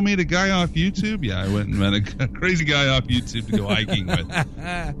gonna go meet a guy off YouTube?" Yeah, I went and met a crazy guy off YouTube to go hiking with.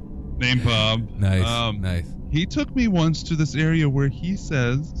 Named Bob. Nice. Nice. He took me once to this area where he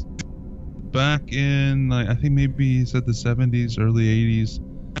says, back in I think maybe he said the 70s, early 80s,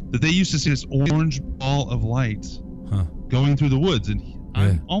 that they used to see this orange ball of light going through the woods, and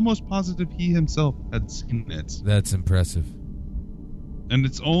I'm almost positive he himself had seen it. That's impressive. And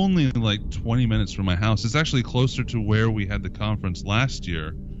it's only like 20 minutes from my house. It's actually closer to where we had the conference last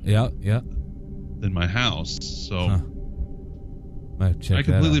year. Yeah. Than my house. So I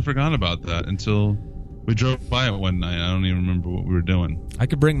completely forgot about that until we drove by it one night. I don't even remember what we were doing. I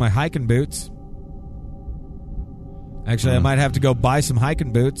could bring my hiking boots. Actually, I might have to go buy some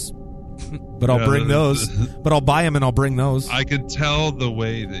hiking boots. But I'll bring those. But I'll buy them and I'll bring those. I could tell the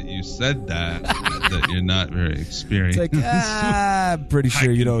way that you said that that you're not very experienced. It's like, I'm pretty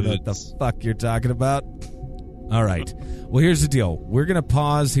sure you don't know what the fuck you're talking about. All right. Well, here's the deal. We're going to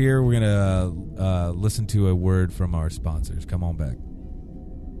pause here. We're going to listen to a word from our sponsors. Come on back.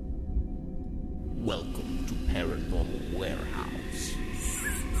 Welcome to Paranormal Warehouse.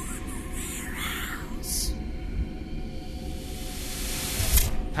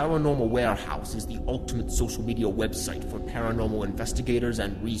 Paranormal Warehouse is the ultimate social media website for paranormal investigators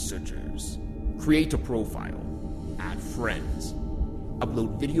and researchers. Create a profile, add friends,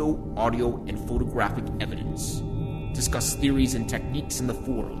 upload video, audio, and photographic evidence, discuss theories and techniques in the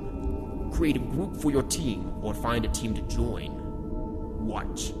forum, create a group for your team or find a team to join,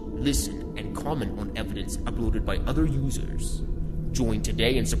 watch, listen, and comment on evidence uploaded by other users. Join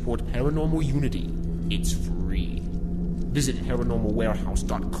today and support Paranormal Unity. It's free. Visit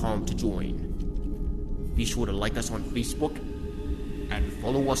paranormalwarehouse.com to join. Be sure to like us on Facebook and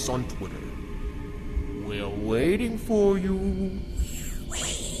follow us on Twitter. We're waiting for you. We're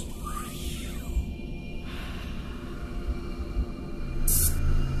waiting for you.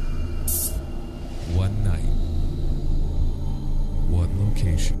 One night, one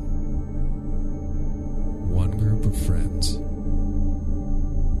location, one group of friends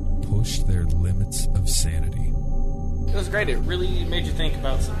pushed their limits of sanity. It was great. It really made you think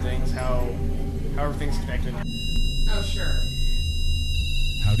about some things, how everything's connected. Oh, sure.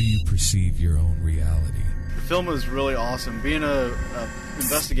 How do you perceive your own reality? The film was really awesome. Being a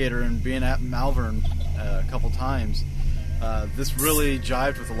investigator and being at Malvern a couple times, this really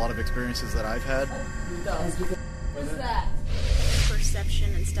jived with a lot of experiences that I've had. What's that?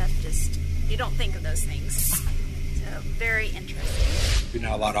 Perception and stuff, just, you don't think of those things. So, very interesting. You're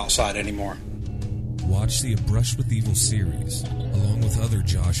not allowed outside anymore. Watch the A Brush with Evil series, along with other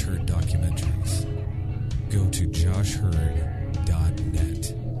Josh Hurd documentaries. Go to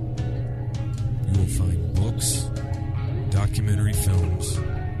joshhurd.net. You will find books, documentary films,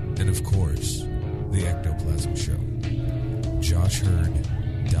 and of course, The Ectoplasm Show.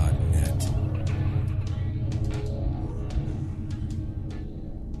 joshhurd.net.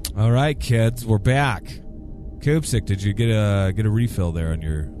 All right, kids, we're back. Koopsick, did you get a refill there on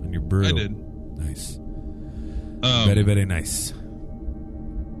your brew? I did. Nice. Very, very nice.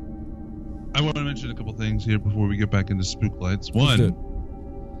 I want to mention a couple things here before we get back into Spook Lights. One,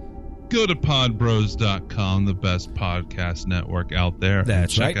 Go to podbros.com, the best podcast network out there.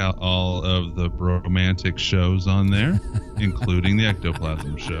 That's Check right. out all of the romantic shows on there, including the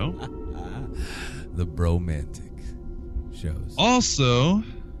Ectoplasm show. The bromantic shows. Also,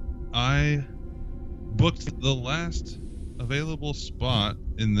 I booked the last available spot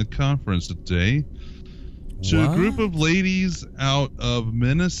in the conference today to a group of ladies out of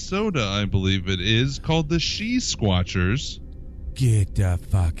Minnesota, I believe it is, called the She Squatchers. Get the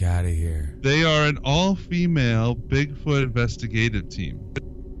fuck out of here. They are an all-female Bigfoot investigative team.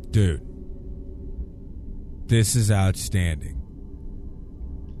 Dude, this is outstanding.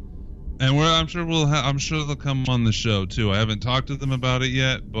 And I'm sure they'll come on the show too. I haven't talked to them about it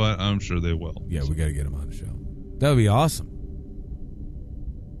yet, but I'm sure they will. Yeah, we got to get them on the show. That would be awesome.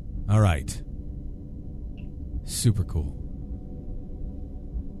 All right. Super cool.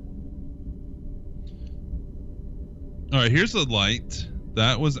 All right, here's a light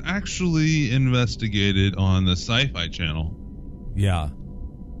that was actually investigated on the Sci-Fi Channel. Yeah.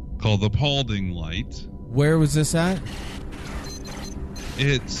 Called the Paulding Light. Where was this at?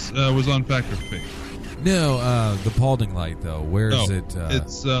 It was on Fact or Fake. No, the Paulding Light, though. Where is it?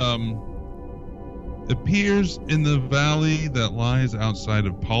 It's appears in the valley that lies outside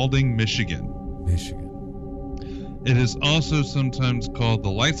of Paulding, Michigan. It is also sometimes called the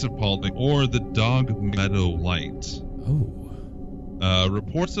Lights of Paulding or the Dog Meadow Light. Oh.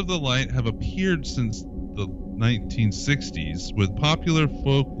 Reports of the light have appeared since the 1960s, with popular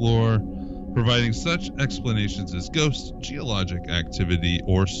folklore providing such explanations as ghosts, geologic activity,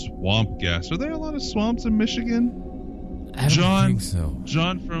 or swamp gas. Are there a lot of swamps in Michigan? I don't think so.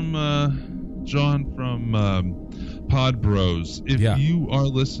 John from Pod Bros, if you are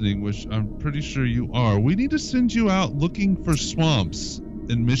listening, which I'm pretty sure you are, we need to send you out looking for swamps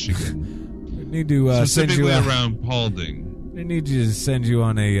in Michigan. We need to send you out around Paulding. I need to send you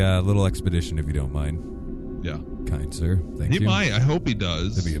on a little expedition if you don't mind. Yeah, kind sir. Thank you. He might. I hope he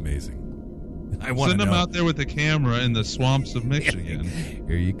does. That'd be amazing. I want to send him know. out there with a camera in the swamps of Michigan.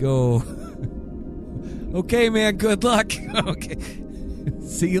 Here you go. Okay, man. Good luck. Okay.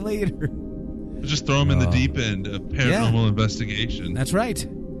 See you later. Just throw him in the deep end of paranormal investigation. That's right.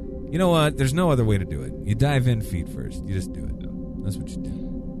 You know what? There's no other way to do it. You dive in feet first. You just do it. That's what you do.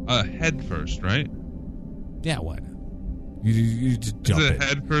 Head first, right? Yeah, why not? You just jump in. Is it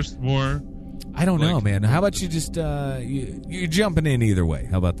head first more? I don't know, man. How about you just you're jumping in either way?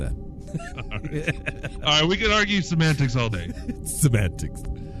 How about that? All right, we can argue semantics all day. Semantics.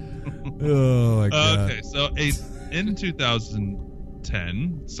 Oh my god. Okay, so in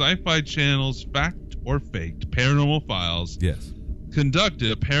 2010, Sci-Fi Channel's Fact or Faked Paranormal Files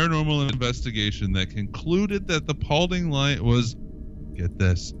conducted a paranormal investigation that concluded that the Paulding Light was, get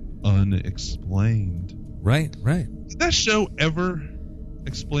this, unexplained. Right. Did that show ever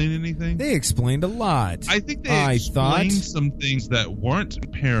explain anything? They explained a lot. I think they explained some things that weren't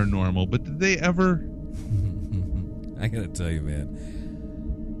paranormal, but did they ever? I gotta tell you,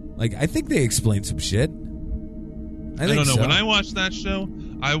 man. Like, I think they explained some shit. I don't know. So. When I watched that show,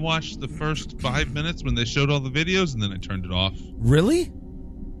 I watched the first 5 minutes when they showed all the videos, and then I turned it off. Really?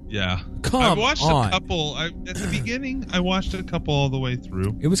 Yeah. I watched a couple. At the beginning, I watched a couple all the way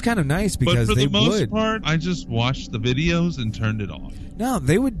through. It was kind of nice because but for they the most part, I just watched the videos and turned it off. No,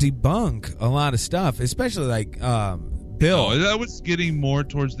 they would debunk a lot of stuff, especially like Bill. No, that was getting more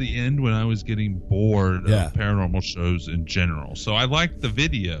towards the end when I was getting bored of paranormal shows in general. So I liked the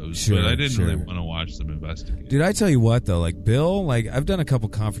videos, but I didn't really want to watch them investigate. Dude, I tell you what, though, like Bill, like I've done a couple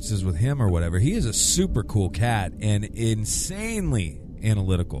conferences with him or whatever. He is a super cool cat and insanely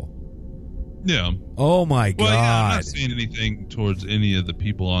analytical. Yeah. Oh my god. Well, yeah, I'm not saying anything towards any of the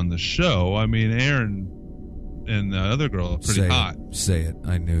people on the show. I mean, Aaron and the other girl are pretty hot. Say it.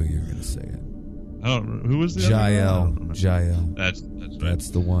 I knew you were going to say it. I don't. Who was the Jael. other girl? Jael. That's right. That's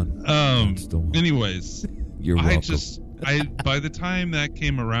the one. That's the one. Anyways, you're welcome. By the time that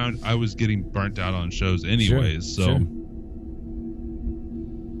came around, I was getting burnt out on shows anyways. Sure.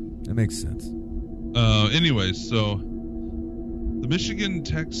 That makes sense. Anyways, so the Michigan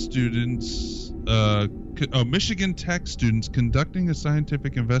Tech students conducting a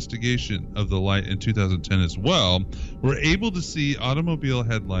scientific investigation of the light in 2010 as well were able to see automobile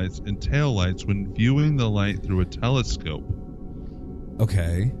headlights and taillights when viewing the light through a telescope.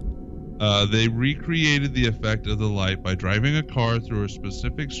 Okay. They recreated the effect of the light by driving a car through a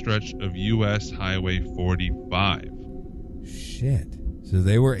specific stretch of U.S. Highway 45. Shit. So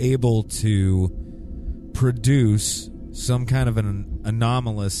they were able to produce some kind of an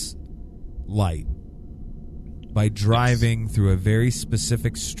anomalous light by driving through a very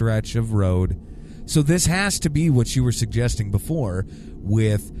specific stretch of road. So this has to be what you were suggesting before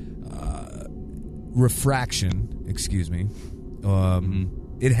with refraction, excuse me.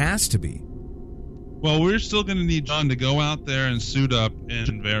 It has to be. Well, we're still going to need John to go out there and suit up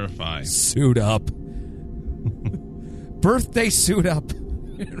and verify. Suit up. Birthday suit up.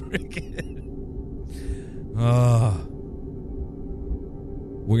 We're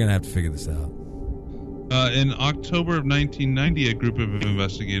going to have to figure this out. In October of 1990, a group of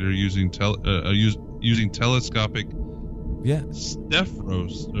investigators using telescopic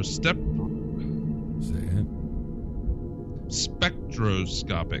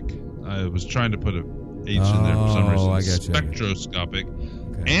spectroscopic. I was trying to put a H in there for some reason. I got you. Spectroscopic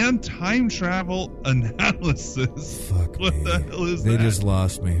and time travel analysis. Fuck what me. the hell is they that? They just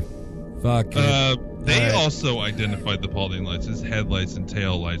lost me. Fuck it. They also identified the Paulding lights as headlights and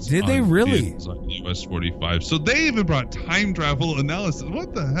tail lights. Did they really? On US 45. So they even brought time travel analysis.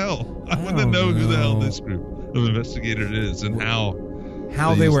 What the hell? I want to know who the hell this group of investigators is and how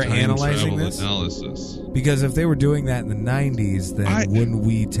they were analyzing this analysis. Because if they were doing that in the 90s, then wouldn't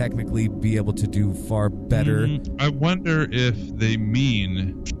we technically be able to do far better? I wonder if they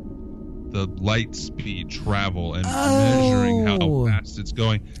mean the light speed travel and measuring how fast it's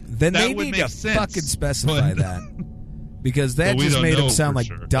going. Then they need to fucking specify that. Because that just made him sound like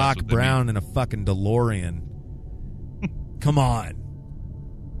Doc Brown in a fucking DeLorean. Come on.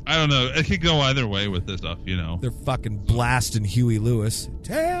 I don't know. It could go either way with this stuff, you know. They're fucking blasting Huey Lewis.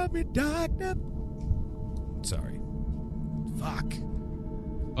 Tell me, doctor. Sorry. Fuck.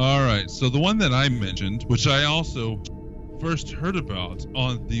 All right. So the one that I mentioned, which I also first heard about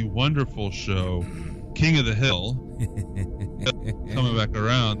on the wonderful show King of the Hill, coming back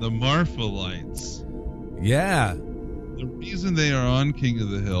around, the Marfa lights. Yeah. The reason they are on King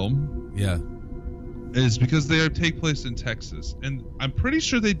of the Hill is because they take place in Texas. And I'm pretty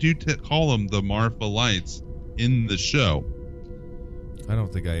sure they do call them the Marfa lights in the show. I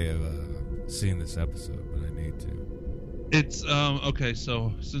don't think I have seen this episode, but I need to. It's, okay,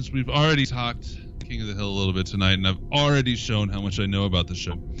 so since we've already talked King of the Hill a little bit tonight, and I've already shown how much I know about the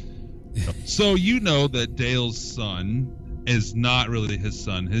show. So you know that Dale's son is not really his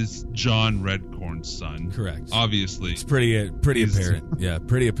son, his John Redcorn's son. Correct. Obviously. It's pretty apparent. Yeah,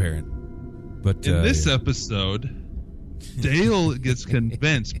 pretty apparent. But in this episode, Dale gets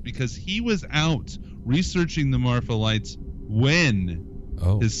convinced because he was out researching the Marfa lights when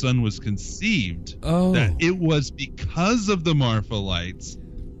his son was conceived that it was because of the Marfa lights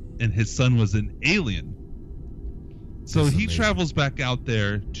and his son was an alien. So he travels back out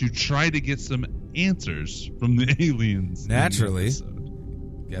there to try to get some answers from the aliens. Naturally.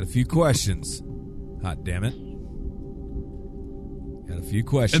 Got a few questions. Hot damn it. Got a few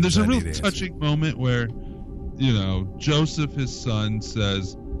questions. And there's a real touching moment where, you know, Joseph, his son,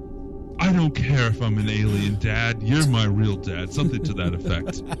 says, "I don't care if I'm an alien, Dad. You're my real dad." Something to that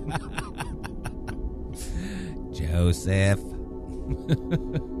effect. Joseph.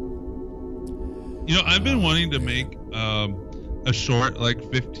 You know, I've been wanting to make a short, like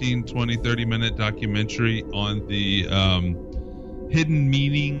 15, 20, 30-minute documentary on the hidden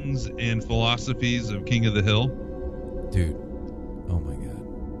meanings and philosophies of King of the Hill. Dude. Oh, my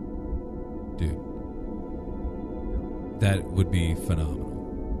God. Dude. That would be phenomenal.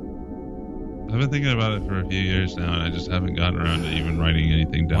 I've been thinking about it for a few years now, and I just haven't gotten around to even writing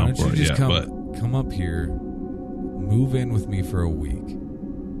anything down for it yet. Come up here, move in with me for a week.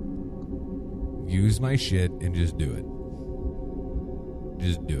 Use my shit and just do it.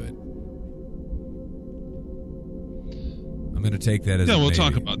 Just do it. I'm going to take that as a maybe. Yeah, we'll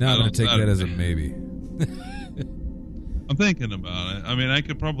talk about that. No, I'm going to take that as a maybe. I'm thinking about it. I mean, I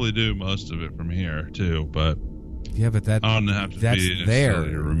could probably do most of it from here, too, but... Yeah, but I don't have to be there.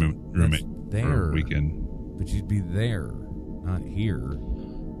 Your roommate there. For a weekend. But you'd be there, not here.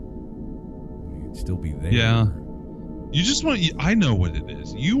 You'd still be there. Yeah. You just want... I know what it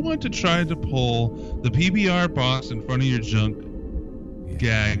is. You want to try to pull the PBR box in front of your junk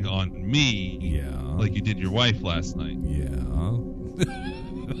gag on me. Yeah. Like you did your wife last night. Yeah.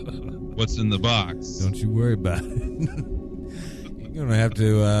 What's in the box? Don't you worry about it. You're gonna have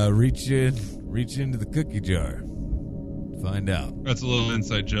to reach into the cookie jar. Find out. That's a little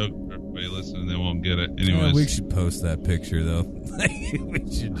inside joke for everybody listening. They won't get it. Anyways. We should post that picture, though. We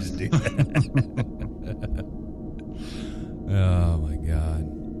should just do that. Oh, my God.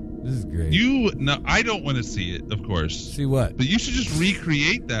 This is great. I don't want to see it, of course. See what? But you should just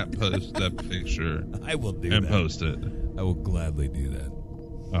recreate that picture. I will do and that. Post it. I will gladly do that.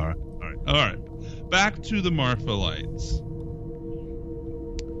 All right. Back to the Marfa lights.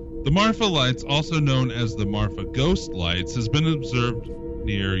 The Marfa lights, also known as the Marfa ghost lights, has been observed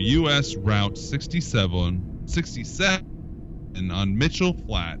near U.S. Route 67 on Mitchell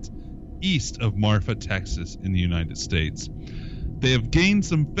Flat east of Marfa, Texas, in the United States. They have gained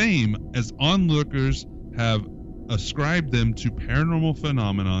some fame as onlookers have ascribed them to paranormal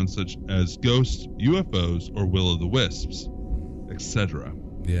phenomenon such as ghosts, UFOs, or will-o'-the-wisps, etc.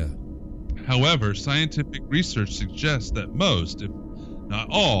 Yeah. However, scientific research suggests that most, if not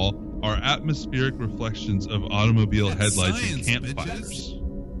all, are atmospheric reflections of automobile headlights and campfires.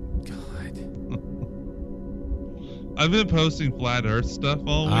 God. I've been posting flat Earth stuff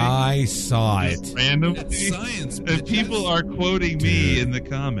all week. I saw it. Randomly. That's science, And bitches. people are quoting me in the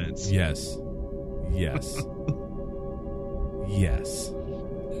comments. Yes. Yes. Yes.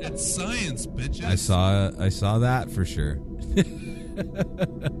 It's science, bitches. I saw that for sure.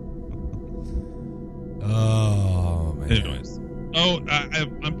 Oh, man. Anyways.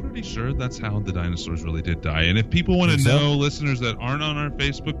 I'm pretty sure that's how the dinosaurs really did die. And if people want to know, listeners that aren't on our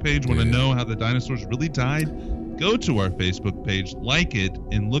Facebook page, want to know how the dinosaurs really died, go to our Facebook page, like it,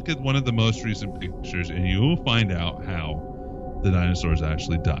 and look at one of the most recent pictures, and you will find out how the dinosaurs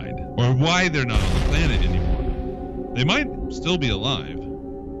actually died. Or why they're not on the planet anymore. They might still be alive.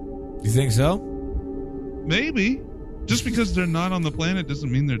 You think so? Maybe. Just because they're not on the planet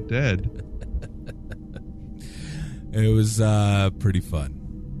doesn't mean they're dead. It was pretty fun.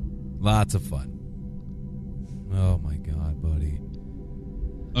 Lots of fun. Oh my God, buddy.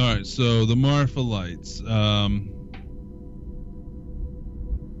 All right, so the Marfa lights.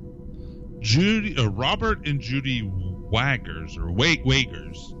 Robert and Judy Wagers, or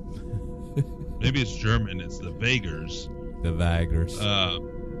Wagers. Maybe it's German. It's the Vagers. The Vagers.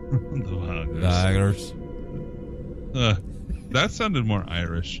 The Vagers. That sounded more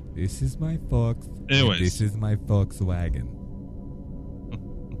Irish. This is my Fox. Anyways. This is my Volkswagen.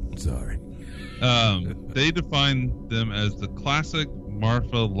 Sorry. They define them as the classic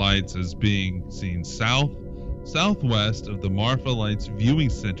Marfa lights as being seen southwest of the Marfa Lights Viewing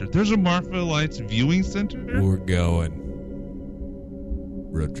Center. There's a Marfa Lights Viewing Center? We're going.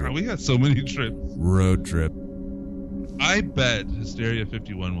 Road trip. Oh, we got so many trips. Road trip. I bet Hysteria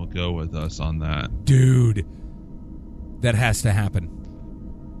 51 will go with us on that. Dude. That has to happen.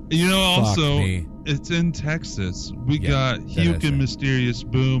 You know, Fuck also, me. it's in Texas. We got Hugh and Mysterious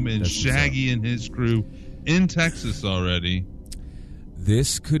Boom and Shaggy and his crew in Texas already.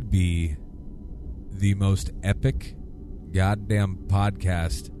 This could be the most epic goddamn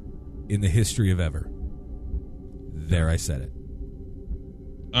podcast in the history of ever. There, I said it.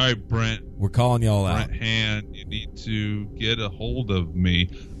 All right, Brent. We're calling y'all out. Brent Hand, you need to get a hold of me.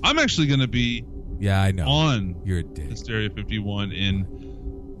 I'm actually going to be I know. On You're a dick. Hysteria 51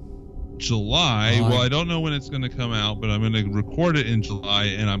 in July. Well, I don't know when it's going to come out, but I'm going to record it in July,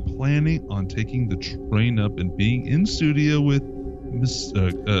 and I'm planning on taking the train up and being in studio with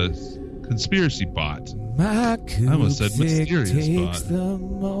Conspiracy Bot. I almost said Mysterious takes Bot. the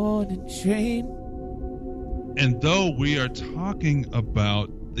morning train. And though we are talking about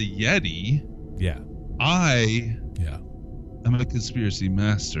the Yeti, I am a conspiracy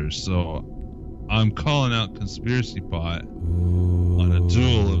master, so I'm calling out Conspiracy Bot on a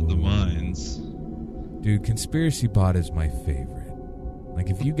duel of the minds. Dude, Conspiracy Bot is my favorite. Like,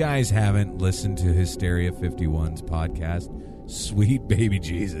 if you guys haven't listened to Hysteria 51's podcast, sweet baby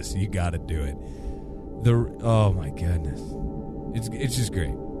Jesus, you got to do it. Oh my goodness, it's just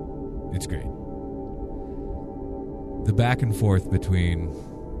great. It's great. The back and forth between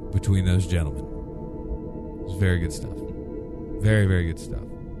those gentlemen is very good stuff. Very, very good stuff.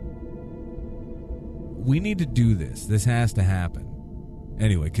 We need to do this. This has to happen.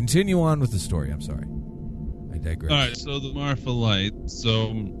 Anyway, continue on with the story. I'm sorry. I digress. All right, so the Marfa Light.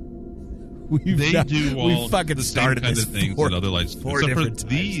 So we fucking the started same kind this of things four, that other lights do. four Except different for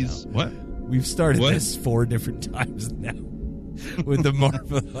times these. now. What? We've started this 4 different times now with the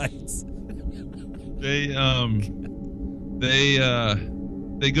Marfa Lights.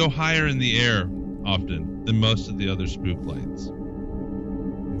 They go higher in the air often than most of the other spook lights.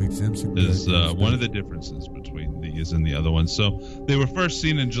 Makes sense. Is one of the differences between these and the other ones. So they were first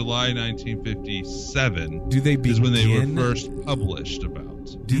seen in July 1957. Do they begin? Is when they were first published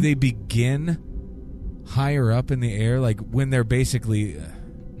about. Do they begin higher up in the air, like when they're basically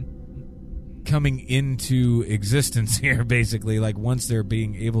coming into existence here? Basically, like once they're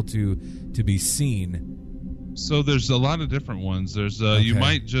being able to be seen. So there's a lot of different ones. There's you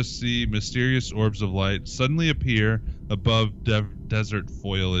might just see mysterious orbs of light suddenly appear above desert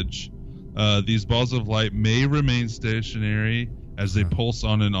foliage. These balls of light may remain stationary as they pulse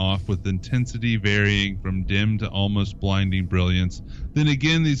on and off, with intensity varying from dim to almost blinding brilliance. Then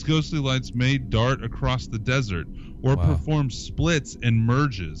again, these ghostly lights may dart across the desert or perform splits and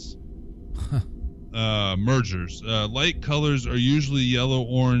merges. mergers. Light colors are usually yellow,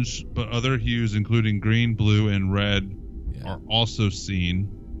 orange, but other hues, including green, blue, and red, are also seen.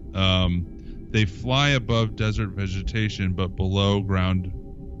 They fly above desert vegetation, but below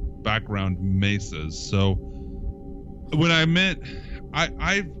background mesas. So when I meant,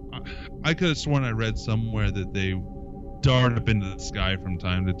 I could have sworn I read somewhere that they dart up into the sky from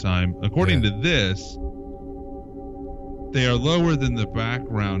time to time. According to this, they are lower than the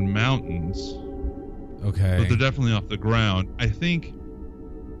background mountains. Okay. But they're definitely off the ground. I think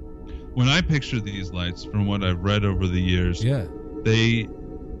when I picture these lights, from what I've read over the years, they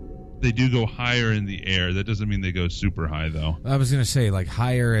do go higher in the air. That doesn't mean they go super high, though. I was going to say, like,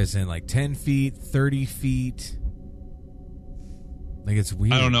 higher as in, like, 10 feet, 30 feet. Like, it's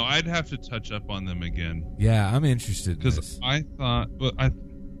weird. I don't know. I'd have to touch up on them again. Yeah, I'm interested in this. Because I thought...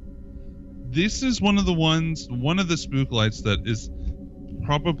 this is one of the spook lights that is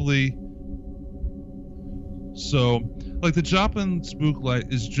probably... So, like, the Joplin spook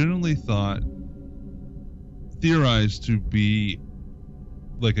light is generally theorized to be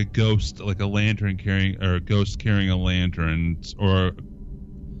like a ghost, like a lantern carrying, or a ghost carrying a lantern, or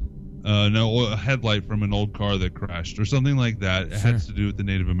a headlight from an old car that crashed, or something like that. It has to do with the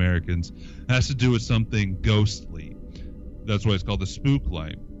Native Americans. It has to do with something ghostly. That's why it's called the spook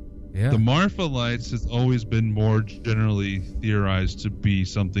light. Yeah. The Marfa lights has always been more generally theorized to be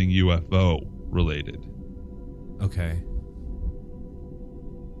something UFO related. Okay.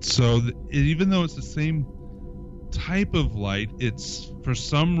 So even though it's the same type of light, it's for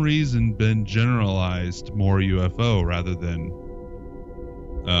some reason been generalized more UFO rather than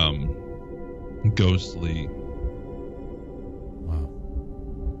ghostly. Wow.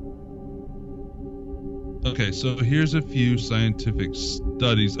 Okay, so here's a few scientific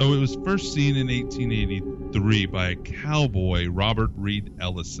studies. Oh, it was first seen in 1883 by a cowboy, Robert Reed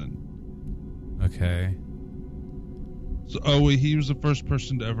Ellison. Okay. So, he was the first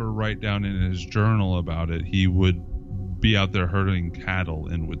person to ever write down in his journal about it. He would be out there herding cattle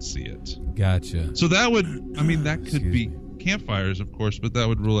and would see it. Gotcha. So that could be campfires, of course, but that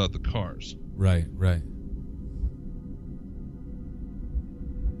would rule out the cars. Right.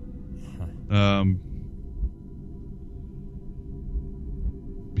 Huh.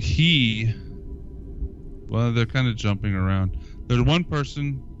 They're kind of jumping around. There's one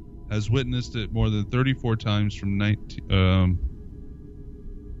person has witnessed it more than 34 times from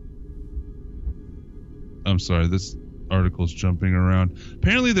I'm sorry, this article's jumping around.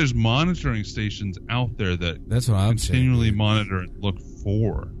 Apparently there's monitoring stations out there that's what I'm continually saying, monitor and look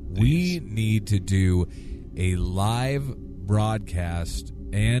for these. We need to do a live broadcast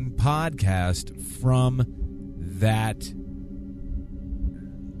and podcast from that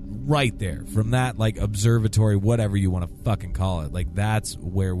right there, from that, like, observatory, whatever you want to fucking call it. Like, that's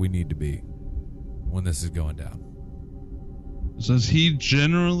where we need to be when this is going down. Says he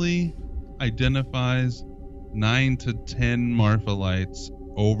generally identifies 9 to 10 Marfa lights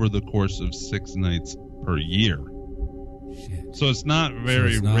over the course of 6 nights per year. Shit. So it's not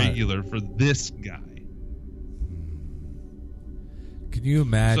very regular for this guy. Can you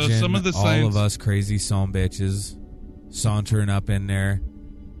imagine all of us crazy son bitches sauntering up in there?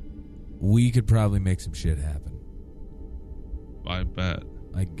 We could probably make some shit happen. I bet.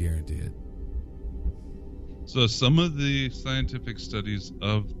 I guarantee it. So some of the scientific studies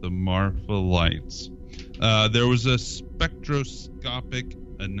of the Marfa lights. There was a spectroscopic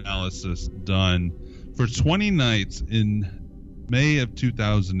analysis done for 20 nights in May of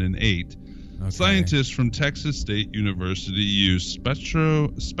 2008. Okay. Scientists from Texas State University used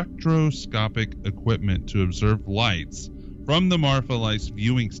spectroscopic equipment to observe lights from the Marfa Lights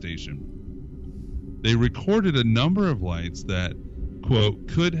viewing station. They recorded a number of lights that, quote,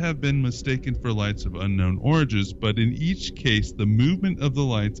 could have been mistaken for lights of unknown origins, but in each case, the movement of the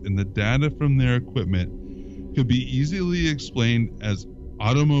lights and the data from their equipment could be easily explained as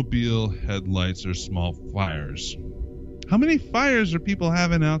automobile headlights or small fires. How many fires are people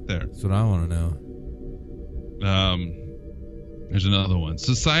having out there? That's what I want to know. There's another one.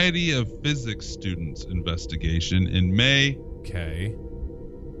 Society of Physics Students investigation in May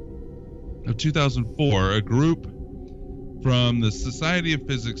of 2004. A group from the Society of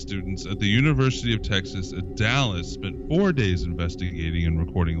Physics students at the University of Texas at Dallas spent 4 days investigating and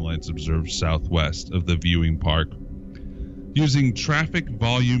recording lights observed southwest of the viewing park. Using traffic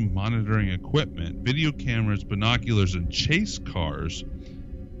volume monitoring equipment, video cameras, binoculars, and chase cars,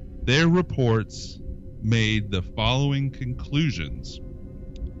 their reports made the following conclusions.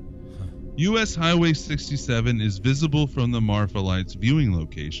 U.S. Highway 67 is visible from the Marfa Lights viewing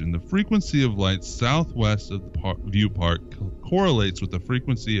location. The frequency of lights southwest of the view park correlates with the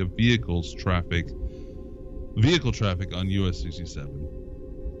frequency of vehicles traffic vehicle traffic on US 67.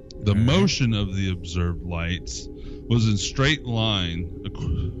 The motion of the observed lights was in straight line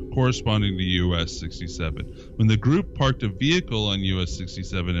corresponding to US 67. When the group parked a vehicle on US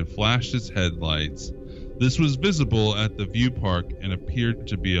 67 and flashed its headlights, this was visible at the view park and appeared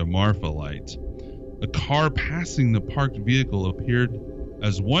to be a Marfa light. A car passing the parked vehicle appeared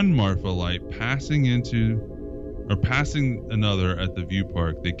as one Marfa light passing another at the view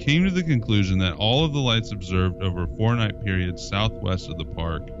park. They came to the conclusion that all of the lights observed over a 4-night period southwest of the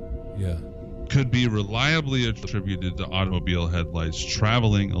park could be reliably attributed to automobile headlights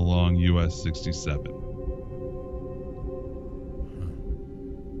traveling along US 67.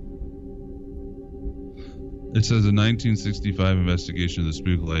 It says a 1965 investigation of the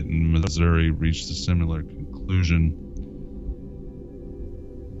spook light in Missouri reached a similar conclusion.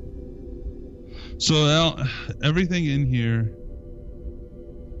 So everything in here,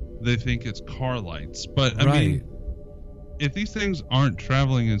 they think it's car lights. But, I mean, if these things aren't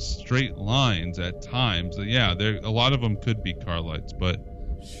traveling in straight lines at times, a lot of them could be car lights. But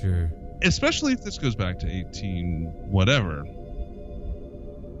sure, especially if this goes back to 18 whatever.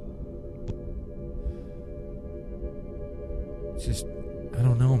 Just, I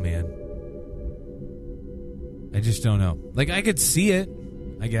don't know, man. I just don't know. Like, I could see it,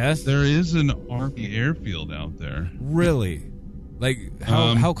 I guess. There is an Army airfield out there. Really? Like,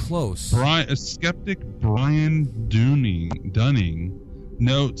 how close? A skeptic, Brian Dunning,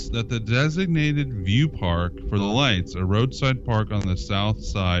 notes that the designated view park for the lights, a roadside park on the south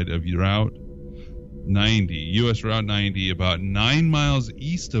side of Route 90, U.S. Route 90, about 9 miles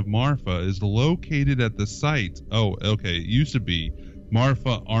east of Marfa, is located at the site. Oh, okay. It used to be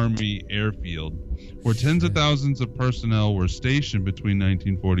Marfa Army Airfield, where tens of thousands of personnel were stationed between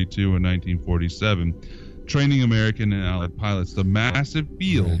 1942 and 1947, training American and Allied pilots. The massive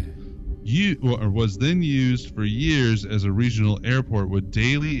field was then used for years as a regional airport with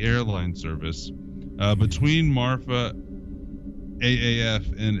daily airline service between Marfa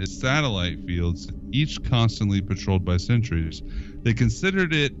AAF and its satellite fields, each constantly patrolled by sentries. They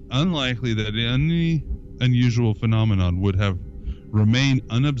considered it unlikely that any unusual phenomenon would have remained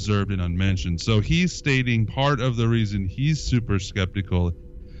unobserved and unmentioned. So he's stating part of the reason he's super skeptical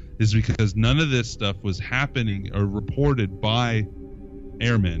is because none of this stuff was happening or reported by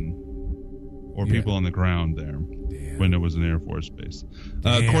airmen or people on the ground there when it was an Air Force base.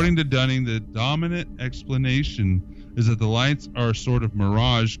 According to Dunning, the dominant explanation is that the lights are a sort of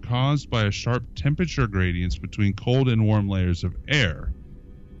mirage caused by a sharp temperature gradients between cold and warm layers of air.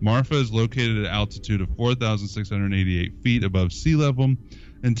 Marfa is located at an altitude of 4,688 feet above sea level,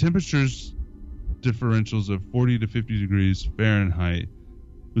 and temperatures differentials of 40 to 50 degrees Fahrenheit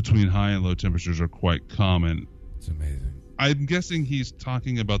between high and low temperatures are quite common. It's amazing. I'm guessing he's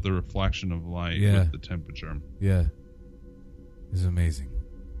talking about the reflection of light with the temperature. Yeah. It's amazing.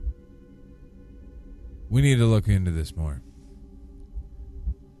 We need to look into this more.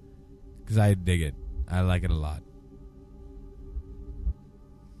 Because I dig it. I like it a lot.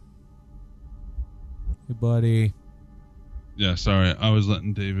 Hey, buddy. Yeah, sorry. I was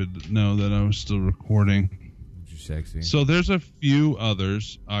letting David know that I was still recording. You're sexy. So there's a few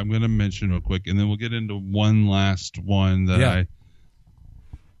others I'm going to mention real quick, and then we'll get into one last one that I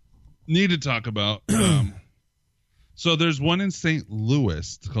need to talk about. So there's one in St.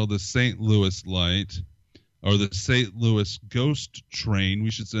 Louis called the St. Louis Light, or the St. Louis Ghost Train.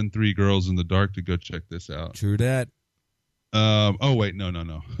 We should send 3 girls in the dark to go check this out. True that. Oh, wait, no.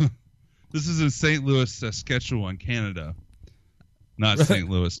 This is in St. Louis, Saskatchewan, Canada. Not St.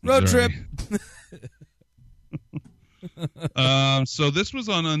 Louis, Missouri. Road trip. So this was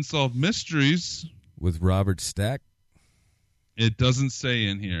on Unsolved Mysteries. With Robert Stack? It doesn't say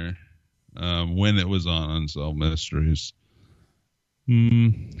in here when it was on Unsolved Mysteries.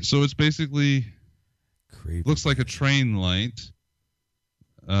 So it's basically... Creepy. Looks like a train light.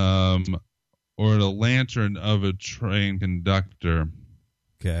 Or a lantern of a train conductor.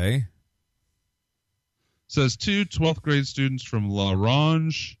 Okay. Says 2 12th grade students from La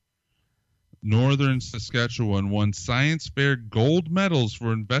Ronge, northern Saskatchewan, won science fair gold medals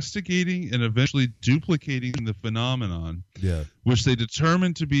for investigating and eventually duplicating the phenomenon, which they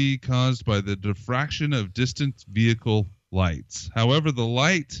determined to be caused by the diffraction of distant vehicle lights. However, the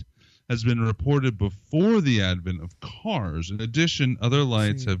light has been reported before the advent of cars. In addition, other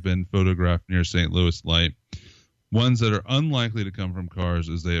lights have been photographed near St. Louis Light, ones that are unlikely to come from cars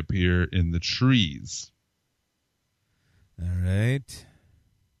as they appear in the trees. All right.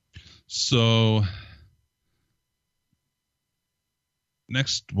 So,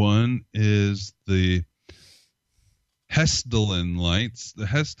 next one is the Hesdalen lights. The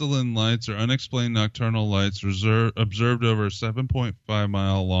Hesdalen lights are unexplained nocturnal lights observed over a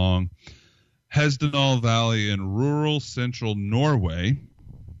 7.5-mile long Hesdal Valley in rural central Norway.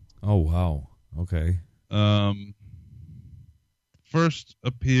 Oh, wow. Okay. First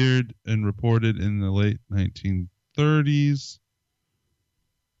appeared and reported in the late 1930s.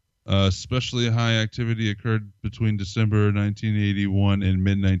 Especially high activity occurred between December 1981 and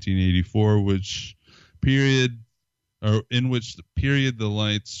mid-1984, in which the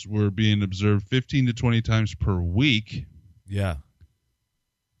lights were being observed 15 to 20 times per week. Yeah.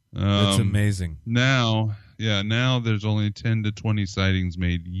 That's amazing. Now there's only 10 to 20 sightings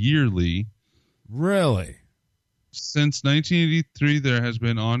made yearly. Really? Since 1983, there has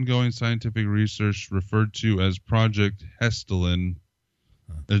been ongoing scientific research referred to as Project Hesdalen,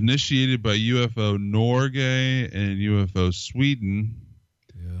 initiated by UFO Norge and UFO Sweden.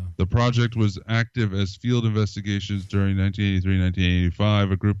 Yeah. The project was active as field investigations during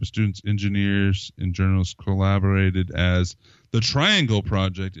 1983-1985. A group of students, engineers, and journalists collaborated as the Triangle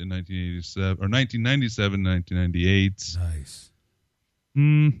Project in 1997-1998. Nice.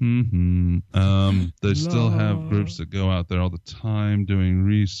 They still have groups that go out there all the time doing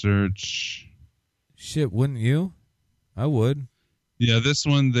research. Shit, wouldn't you? I would. Yeah, this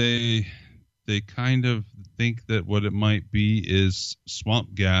one they kind of think that what it might be is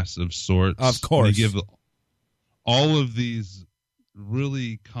swamp gas of sorts. Of course. They give all of these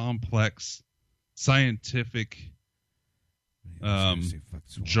really complex scientific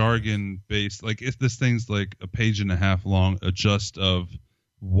jargon based, like if this thing's like a page and a half long, just of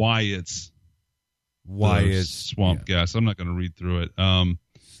why it's swamp gas. I'm not going to read through it.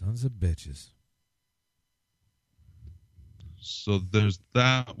 Sons of bitches. So there's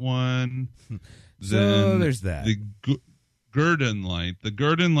that one. So there's that. The Gurdon light. The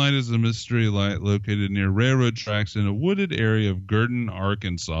Gurdon light is a mystery light located near railroad tracks in a wooded area of Gurdon,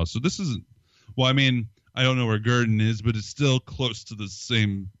 Arkansas. So this isn't. Well, I mean, I don't know where Gurdon is, but it's still close to the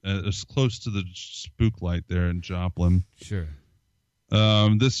same. It's close to the Spook light there in Joplin. Sure.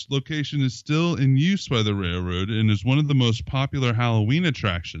 This location is still in use by the railroad and is one of the most popular Halloween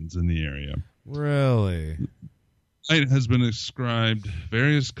attractions in the area. Really? Light has been ascribed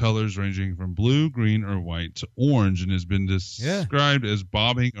various colors ranging from blue, green, or white to orange and has been described as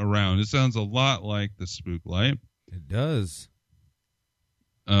bobbing around. It sounds a lot like the Spook light. It does.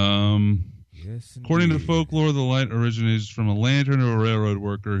 Yes, according to folklore, the light originates from a lantern of a railroad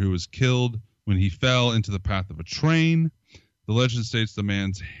worker who was killed when he fell into the path of a train. The legend states the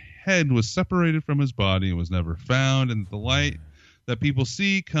man's head was separated from his body and was never found, and the light that people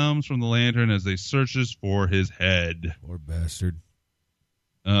see comes from the lantern as they searches for his head. Poor bastard.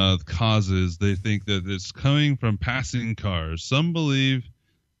 Causes, they think that it's coming from passing cars. Some believe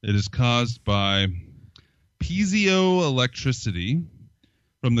it is caused by piezoelectricity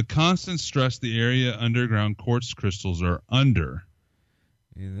from the constant stress the area underground quartz crystals are under.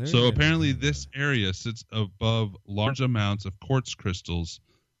 Yeah, so apparently this area sits above large amounts of quartz crystals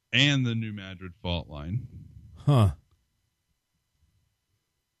and the New Madrid fault line. Huh.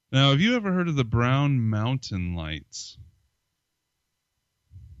 Now, have you ever heard of the Brown Mountain lights?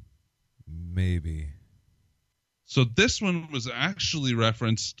 Maybe. So this one was actually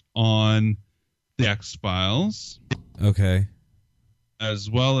referenced on the X-Files. Okay. As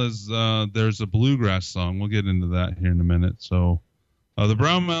well as there's a bluegrass song. We'll get into that here in a minute. So the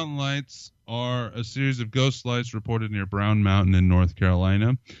Brown Mountain lights are a series of ghost lights reported near Brown Mountain in North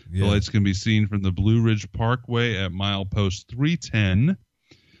Carolina. Yeah. The lights can be seen from the Blue Ridge Parkway at milepost 310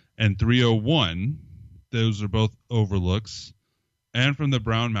 and 301. Those are both overlooks. And from the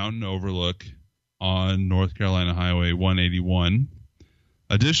Brown Mountain overlook on North Carolina Highway 181.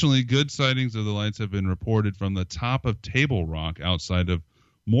 Additionally, good sightings of the lights have been reported from the top of Table Rock outside of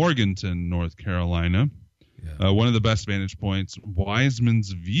Morganton, North Carolina. Yeah. One of the best vantage points,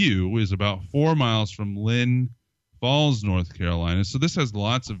 Wiseman's View, is about 4 miles from Lynn Falls, North Carolina. So this has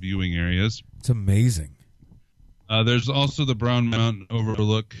lots of viewing areas. It's amazing. There's also the Brown Mountain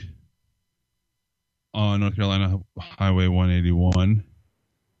overlook on North Carolina Highway 181.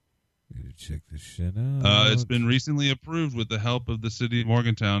 Need to check this shit out. It's been recently approved with the help of the city of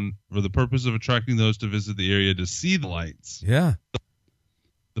Morgantown for the purpose of attracting those to visit the area to see the lights. Yeah.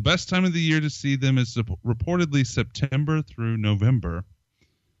 The best time of the year to see them is reportedly September through November.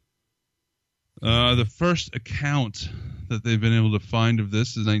 The first account that they've been able to find of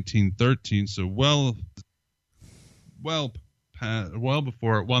this is 1913, so well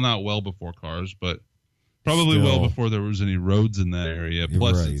before, well, not well before cars, but probably well before there was any roads in that area.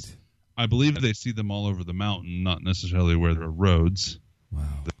 Plus, right. I believe they see them all over the mountain, not necessarily where there are roads.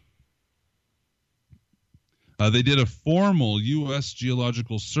 Wow. They did a formal U.S.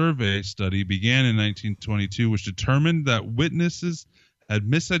 Geological Survey study, began in 1922, which determined that witnesses had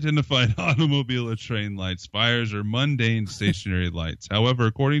misidentified automobile or train lights, fires, or mundane stationary lights. However,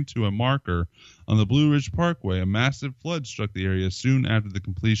 according to a marker on the Blue Ridge Parkway, a massive flood struck the area soon after the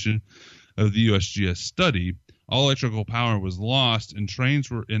completion of the USGS study. All electrical power was lost, and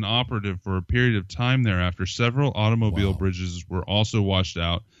trains were inoperative for a period of time thereafter. Several automobile bridges were also washed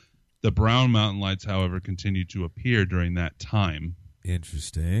out. The Brown Mountain lights, however, continued to appear during that time.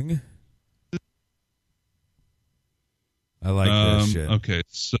 Interesting. I like this shit. Okay,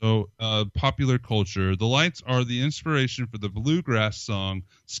 so popular culture. The lights are the inspiration for the bluegrass song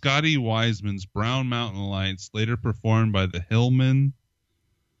Scotty Wiseman's Brown Mountain Lights, later performed by the Hillmen,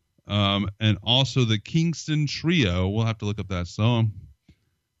 and also the Kingston Trio. We'll have to look up that song.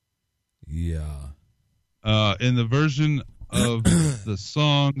 Yeah. In the version of the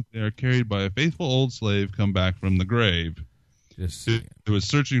song, they are carried by a faithful old slave come back from the grave who was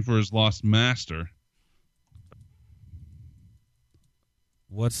searching for his lost master.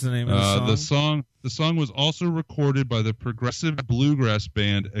 What's the name of the song? The song was also recorded by the progressive bluegrass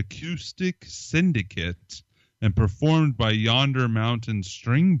band Acoustic Syndicate and performed by Yonder Mountain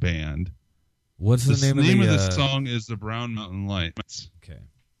String Band. What's the name of the song is the Brown Mountain Lights. Okay.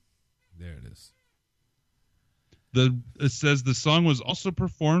 There it is. It says the song was also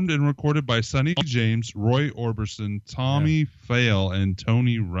performed and recorded by Sonny James, Roy Orbison, Tommy Fail, and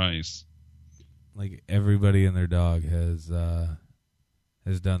Tony Rice. Like everybody and their dog has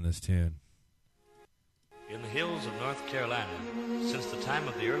done this tune. In the hills of North Carolina, since the time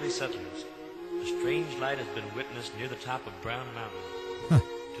of the early settlers, a strange light has been witnessed near the top of Brown Mountain.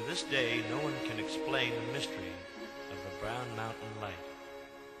 To this day, no one can explain the mystery of the Brown Mountain light.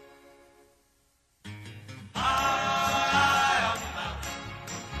 High on the mountain,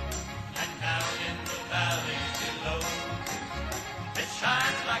 and down in the valley below, it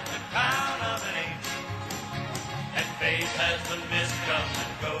shines like the crown of an angel, and fades as the mist comes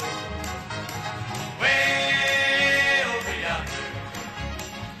and goes. Way over yonder,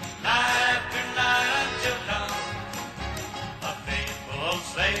 night after night until dawn, a faithful old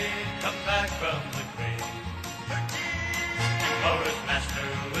slave come back from the grave, for his master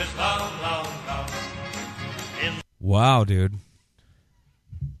who is long, long gone. Wow, dude.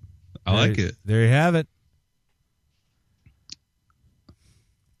 I like it. There you have it.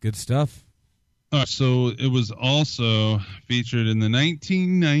 Good stuff. So it was also featured in the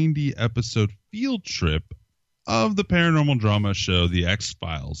 1990 episode Field Trip of the paranormal drama show The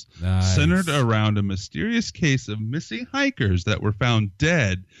X-Files, centered around a mysterious case of missing hikers that were found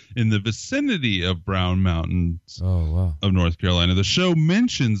dead in the vicinity of Brown Mountains of North Carolina. The show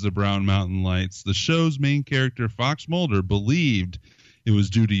mentions the Brown Mountain lights. The show's main character, Fox Mulder, believed it was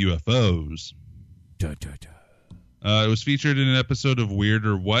due to UFOs. It was featured in an episode of Weird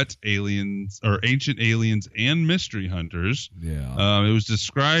or What? Aliens or Ancient Aliens and Mystery Hunters. Yeah. It was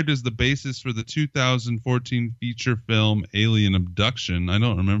described as the basis for the 2014 feature film Alien Abduction. I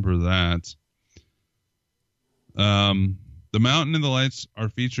don't remember that. The Mountain and the Lights are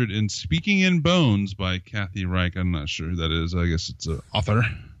featured in Speaking in Bones by Kathy Reich. I'm not sure who that is. I guess it's an author.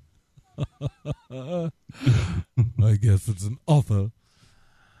 I guess it's an author.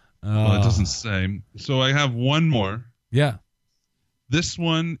 Well, it doesn't say. So I have one more. Yeah. This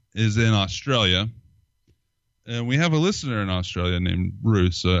one is in Australia. And we have a listener in Australia named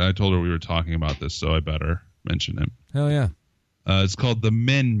Ruth. So I told her we were talking about this, so I better mention him. Hell yeah. It's called the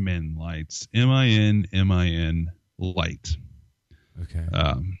Min Lights. M-I-N light. Okay.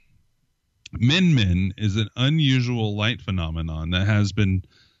 Min is an unusual light phenomenon that has been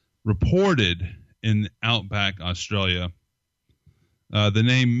reported in outback Australia. The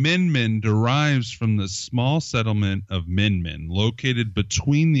name Min derives from the small settlement of Min, located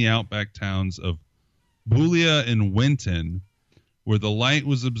between the outback towns of Boulia and Winton, where the light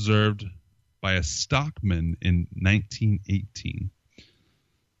was observed by a stockman in 1918.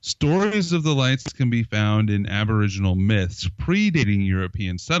 Stories of the lights can be found in Aboriginal myths predating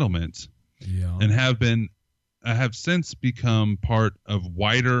European settlement, and have since become part of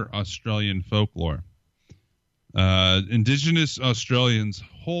wider Australian folklore. Indigenous Australians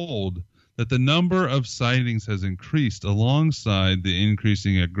hold that the number of sightings has increased alongside the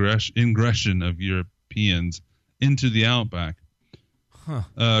increasing ingression of Europeans into the outback.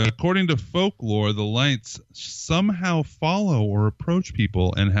 According to folklore, the lights somehow follow or approach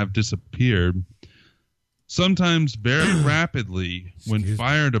people and have disappeared, sometimes very rapidly when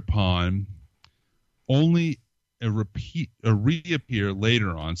fired upon, only reappear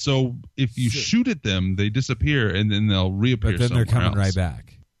later on. So if you shoot at them, they disappear and then they'll reappear. But then somewhere they're coming else. right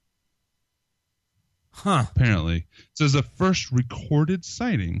back. Apparently. It says the first recorded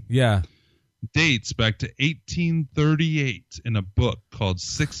sighting dates back to 1838 in a book called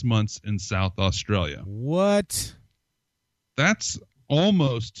 6 Months in South Australia. What? That's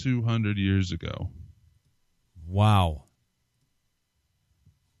almost 200 years ago. Wow.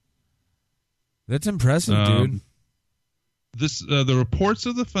 That's impressive, dude. The reports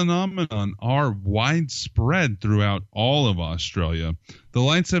of the phenomenon are widespread throughout all of Australia. The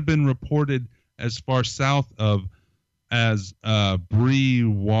lights have been reported as far south as Brewarrina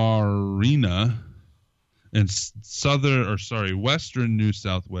in western New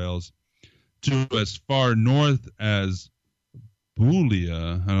South Wales to as far north as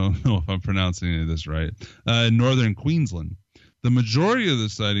Boulia. I don't know if I'm pronouncing any of this right. Northern Queensland. The majority of the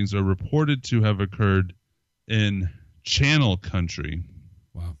sightings are reported to have occurred in Channel Country.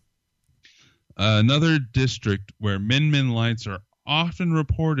 Wow. Another district where Min lights are often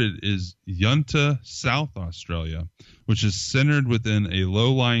reported is Yunta, South Australia, which is centered within a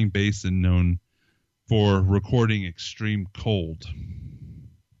low-lying basin known for recording extreme cold.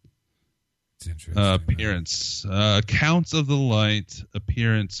 It's interesting. Appearance. Accounts of the light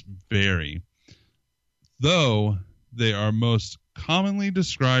appearance vary, though they are most commonly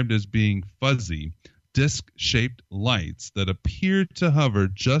described as being fuzzy, disc-shaped lights that appear to hover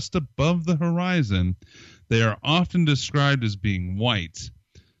just above the horizon. They are often described as being white,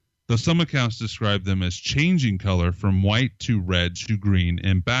 though some accounts describe them as changing color from white to red to green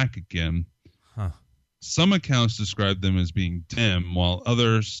and back again. Some accounts describe them as being dim, while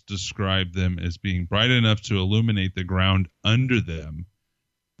others describe them as being bright enough to illuminate the ground under them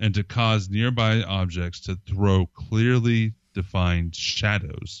and to cause nearby objects to throw clearly defined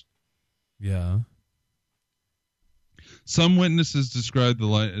shadows. Yeah. Some witnesses describe the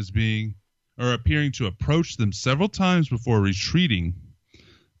light as being or appearing to approach them several times before retreating.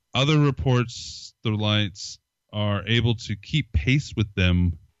 Other reports the lights are able to keep pace with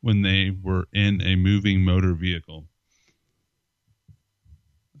them when they were in a moving motor vehicle.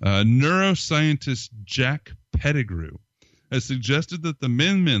 Neuroscientist Jack Pettigrew has suggested that the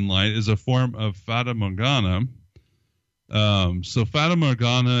Min light is a form of Fata Morgana. So Fata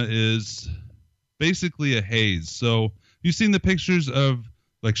Morgana is basically a haze. So you've seen the pictures of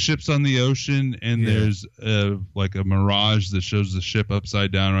like ships on the ocean, and there's like a mirage that shows the ship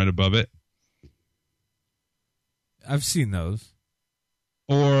upside down right above it. I've seen those.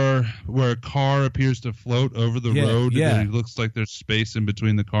 Or where a car appears to float over the road. Yeah. It looks like there's space in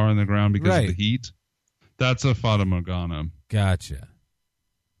between the car and the ground because of the heat. That's a Fata Morgana. Gotcha.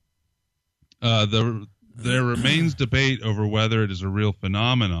 There remains debate over whether it is a real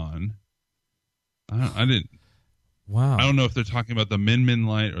phenomenon. I didn't. Wow. I don't know if they're talking about the Min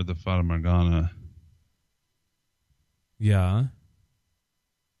light or the Fata Morgana. Yeah.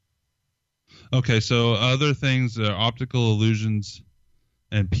 Okay, so other things are optical illusions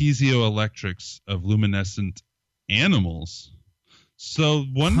and piezoelectrics of luminescent animals. So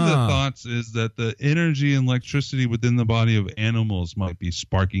one of the thoughts is that the energy and electricity within the body of animals might be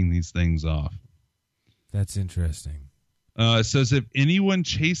sparking these things off. That's interesting. It says if anyone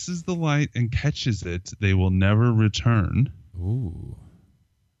chases the light and catches it, they will never return. Ooh.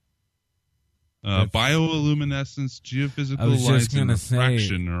 Bioluminescence, geophysical lights, and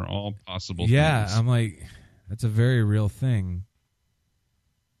refraction are all possible things. Yeah, I'm like, that's a very real thing.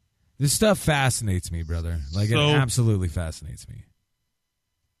 This stuff fascinates me, brother. Like, it absolutely fascinates me.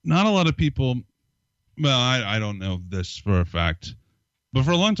 Not a lot of people, well, I don't know this for a fact, but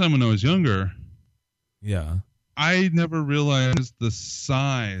for a long time when I was younger, I never realized the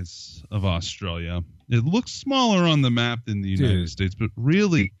size of Australia. It looks smaller on the map than the United States, but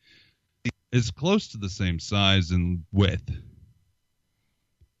really it's close to the same size and width.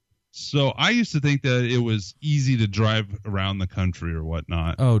 So I used to think that it was easy to drive around the country or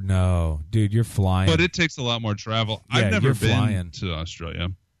whatnot. Oh, no. Dude, you're flying. But it takes a lot more travel. Yeah, I've never been to Australia.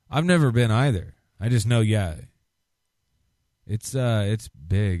 I've never been either. I just know, it's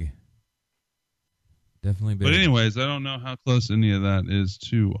big. Definitely big. But anyways, I don't know how close any of that is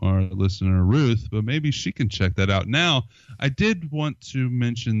to our listener, Ruth, but maybe she can check that out. Now, I did want to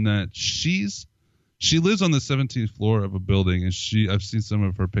mention that she lives on the 17th floor of a building, and I've seen some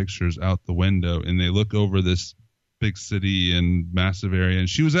of her pictures out the window, and they look over this big city and massive area. And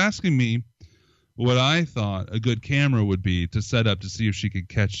she was asking me what I thought a good camera would be to set up to see if she could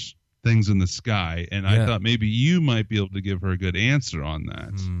catch things in the sky. And I thought maybe you might be able to give her a good answer on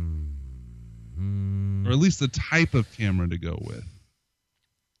that. Or at least the type of camera to go with.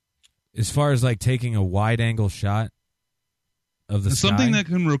 As far as like taking a wide angle shot of the sky. Something that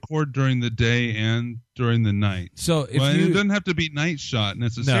can record during the day and during the night. So if it doesn't have to be night shot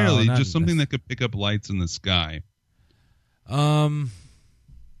necessarily, No, just something that could pick up lights in the sky. Damn,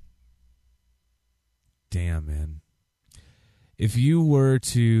 man. If you were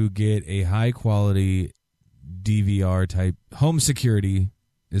to get a high quality DVR type home security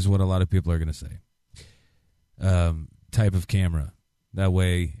is what a lot of people are going to say. Type of camera. That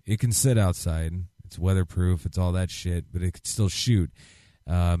way it can sit outside. It's weatherproof. It's all that shit, but it could still shoot.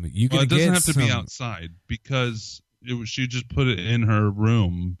 It doesn't have to be outside because she just put it in her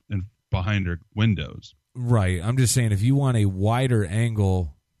room and behind her windows. Right. I'm just saying if you want a wider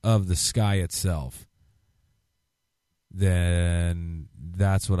angle of the sky itself, then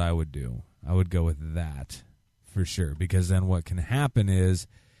that's what I would do. I would go with that for sure, because then what can happen is,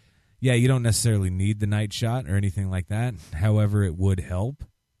 yeah, you don't necessarily need the night shot or anything like that. However, it would help.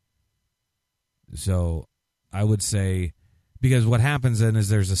 So I would say, because what happens then is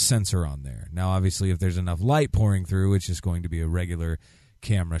there's a sensor on there. Now, obviously, if there's enough light pouring through, it's just going to be a regular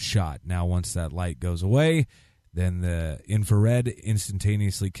camera shot. Now, once that light goes away, then the infrared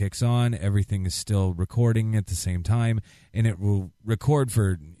instantaneously kicks on. Everything is still recording at the same time, and it will record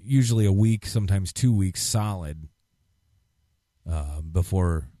for usually a week, sometimes 2 weeks solid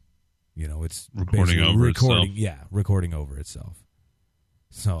before, it's recording over itself. Yeah, recording over itself.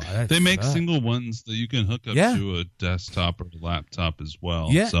 So they make single ones that you can hook up to a desktop or laptop as well.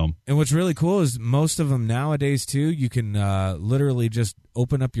 Yeah, so. And what's really cool is most of them nowadays, too, you can literally just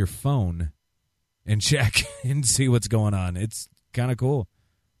open up your phone and check and see what's going on. It's kind of cool.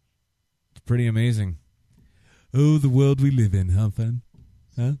 It's pretty amazing. Oh, the world we live in, huh, fun?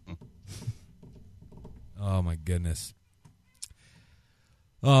 Huh? Oh, my goodness.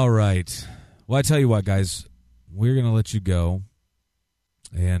 All right. Well, I tell you what, guys, we're going to let you go.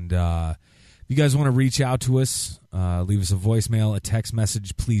 And if you guys want to reach out to us, leave us a voicemail, a text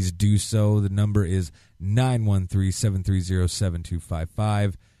message, please do so. The number is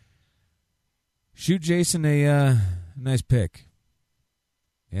 913-730-7255. Shoot Jason a nice pic.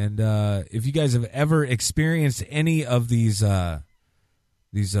 And if you guys have ever experienced any of these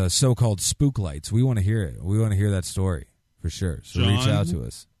so-called spook lights, we want to hear it. We want to hear that story for sure. So John, reach out to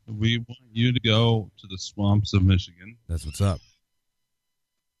us. We want you to go to the swamps of Michigan. That's what's up.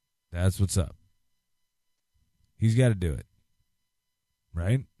 That's what's up. He's got to do it.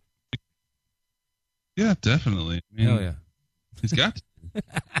 Right? Yeah, definitely. Hell yeah. He's got to.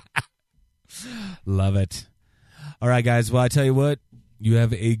 Love it. All right, guys. Well, I tell you what. You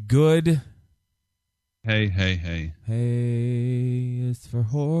have a good... Hey. Hey, it's for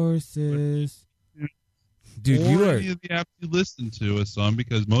horses. Dude, or you are... any of the apps you listen to us on,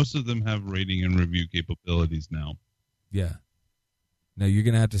 because most of them have rating and review capabilities now. Yeah. Now, you're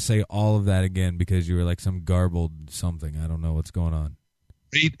going to have to say all of that again because you were like some garbled something. I don't know what's going on.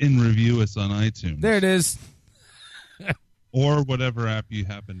 Rate and review us on iTunes. There it is. Or whatever app you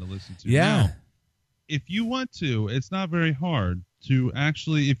happen to listen to. Yeah. Now, if you want to, it's not very hard to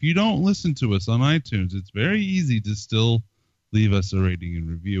actually, if you don't listen to us on iTunes, it's very easy to still leave us a rating and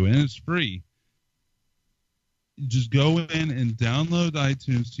review, and it's free. Just go in and download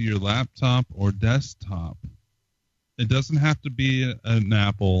iTunes to your laptop or desktop. It doesn't have to be an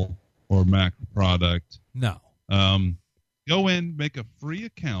Apple or Mac product. No. Go in, make a free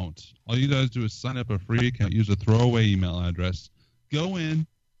account. All you guys do is sign up a free account. Use a throwaway email address. Go in,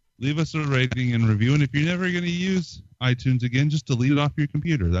 leave us a rating and review. And if you're never going to use iTunes again, just delete it off your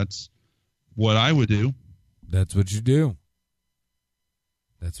computer. That's what I would do. That's what you do.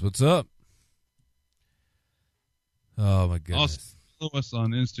 That's what's up. Oh, my goodness. Also, follow us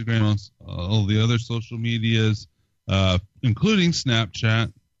on Instagram, on all the other social medias, including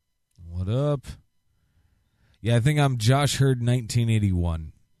Snapchat. What up? Yeah, I think I'm Josh Hurd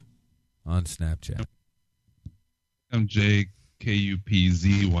 1981 on Snapchat. I'm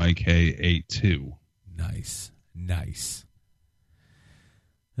JKUPZYK82. Nice.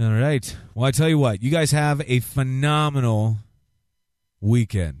 All right. Well, I tell you what, you guys have a phenomenal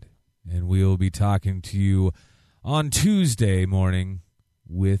weekend, and we will be talking to you on Tuesday morning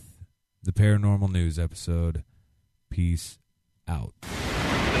with the Paranormal News episode. Peace out.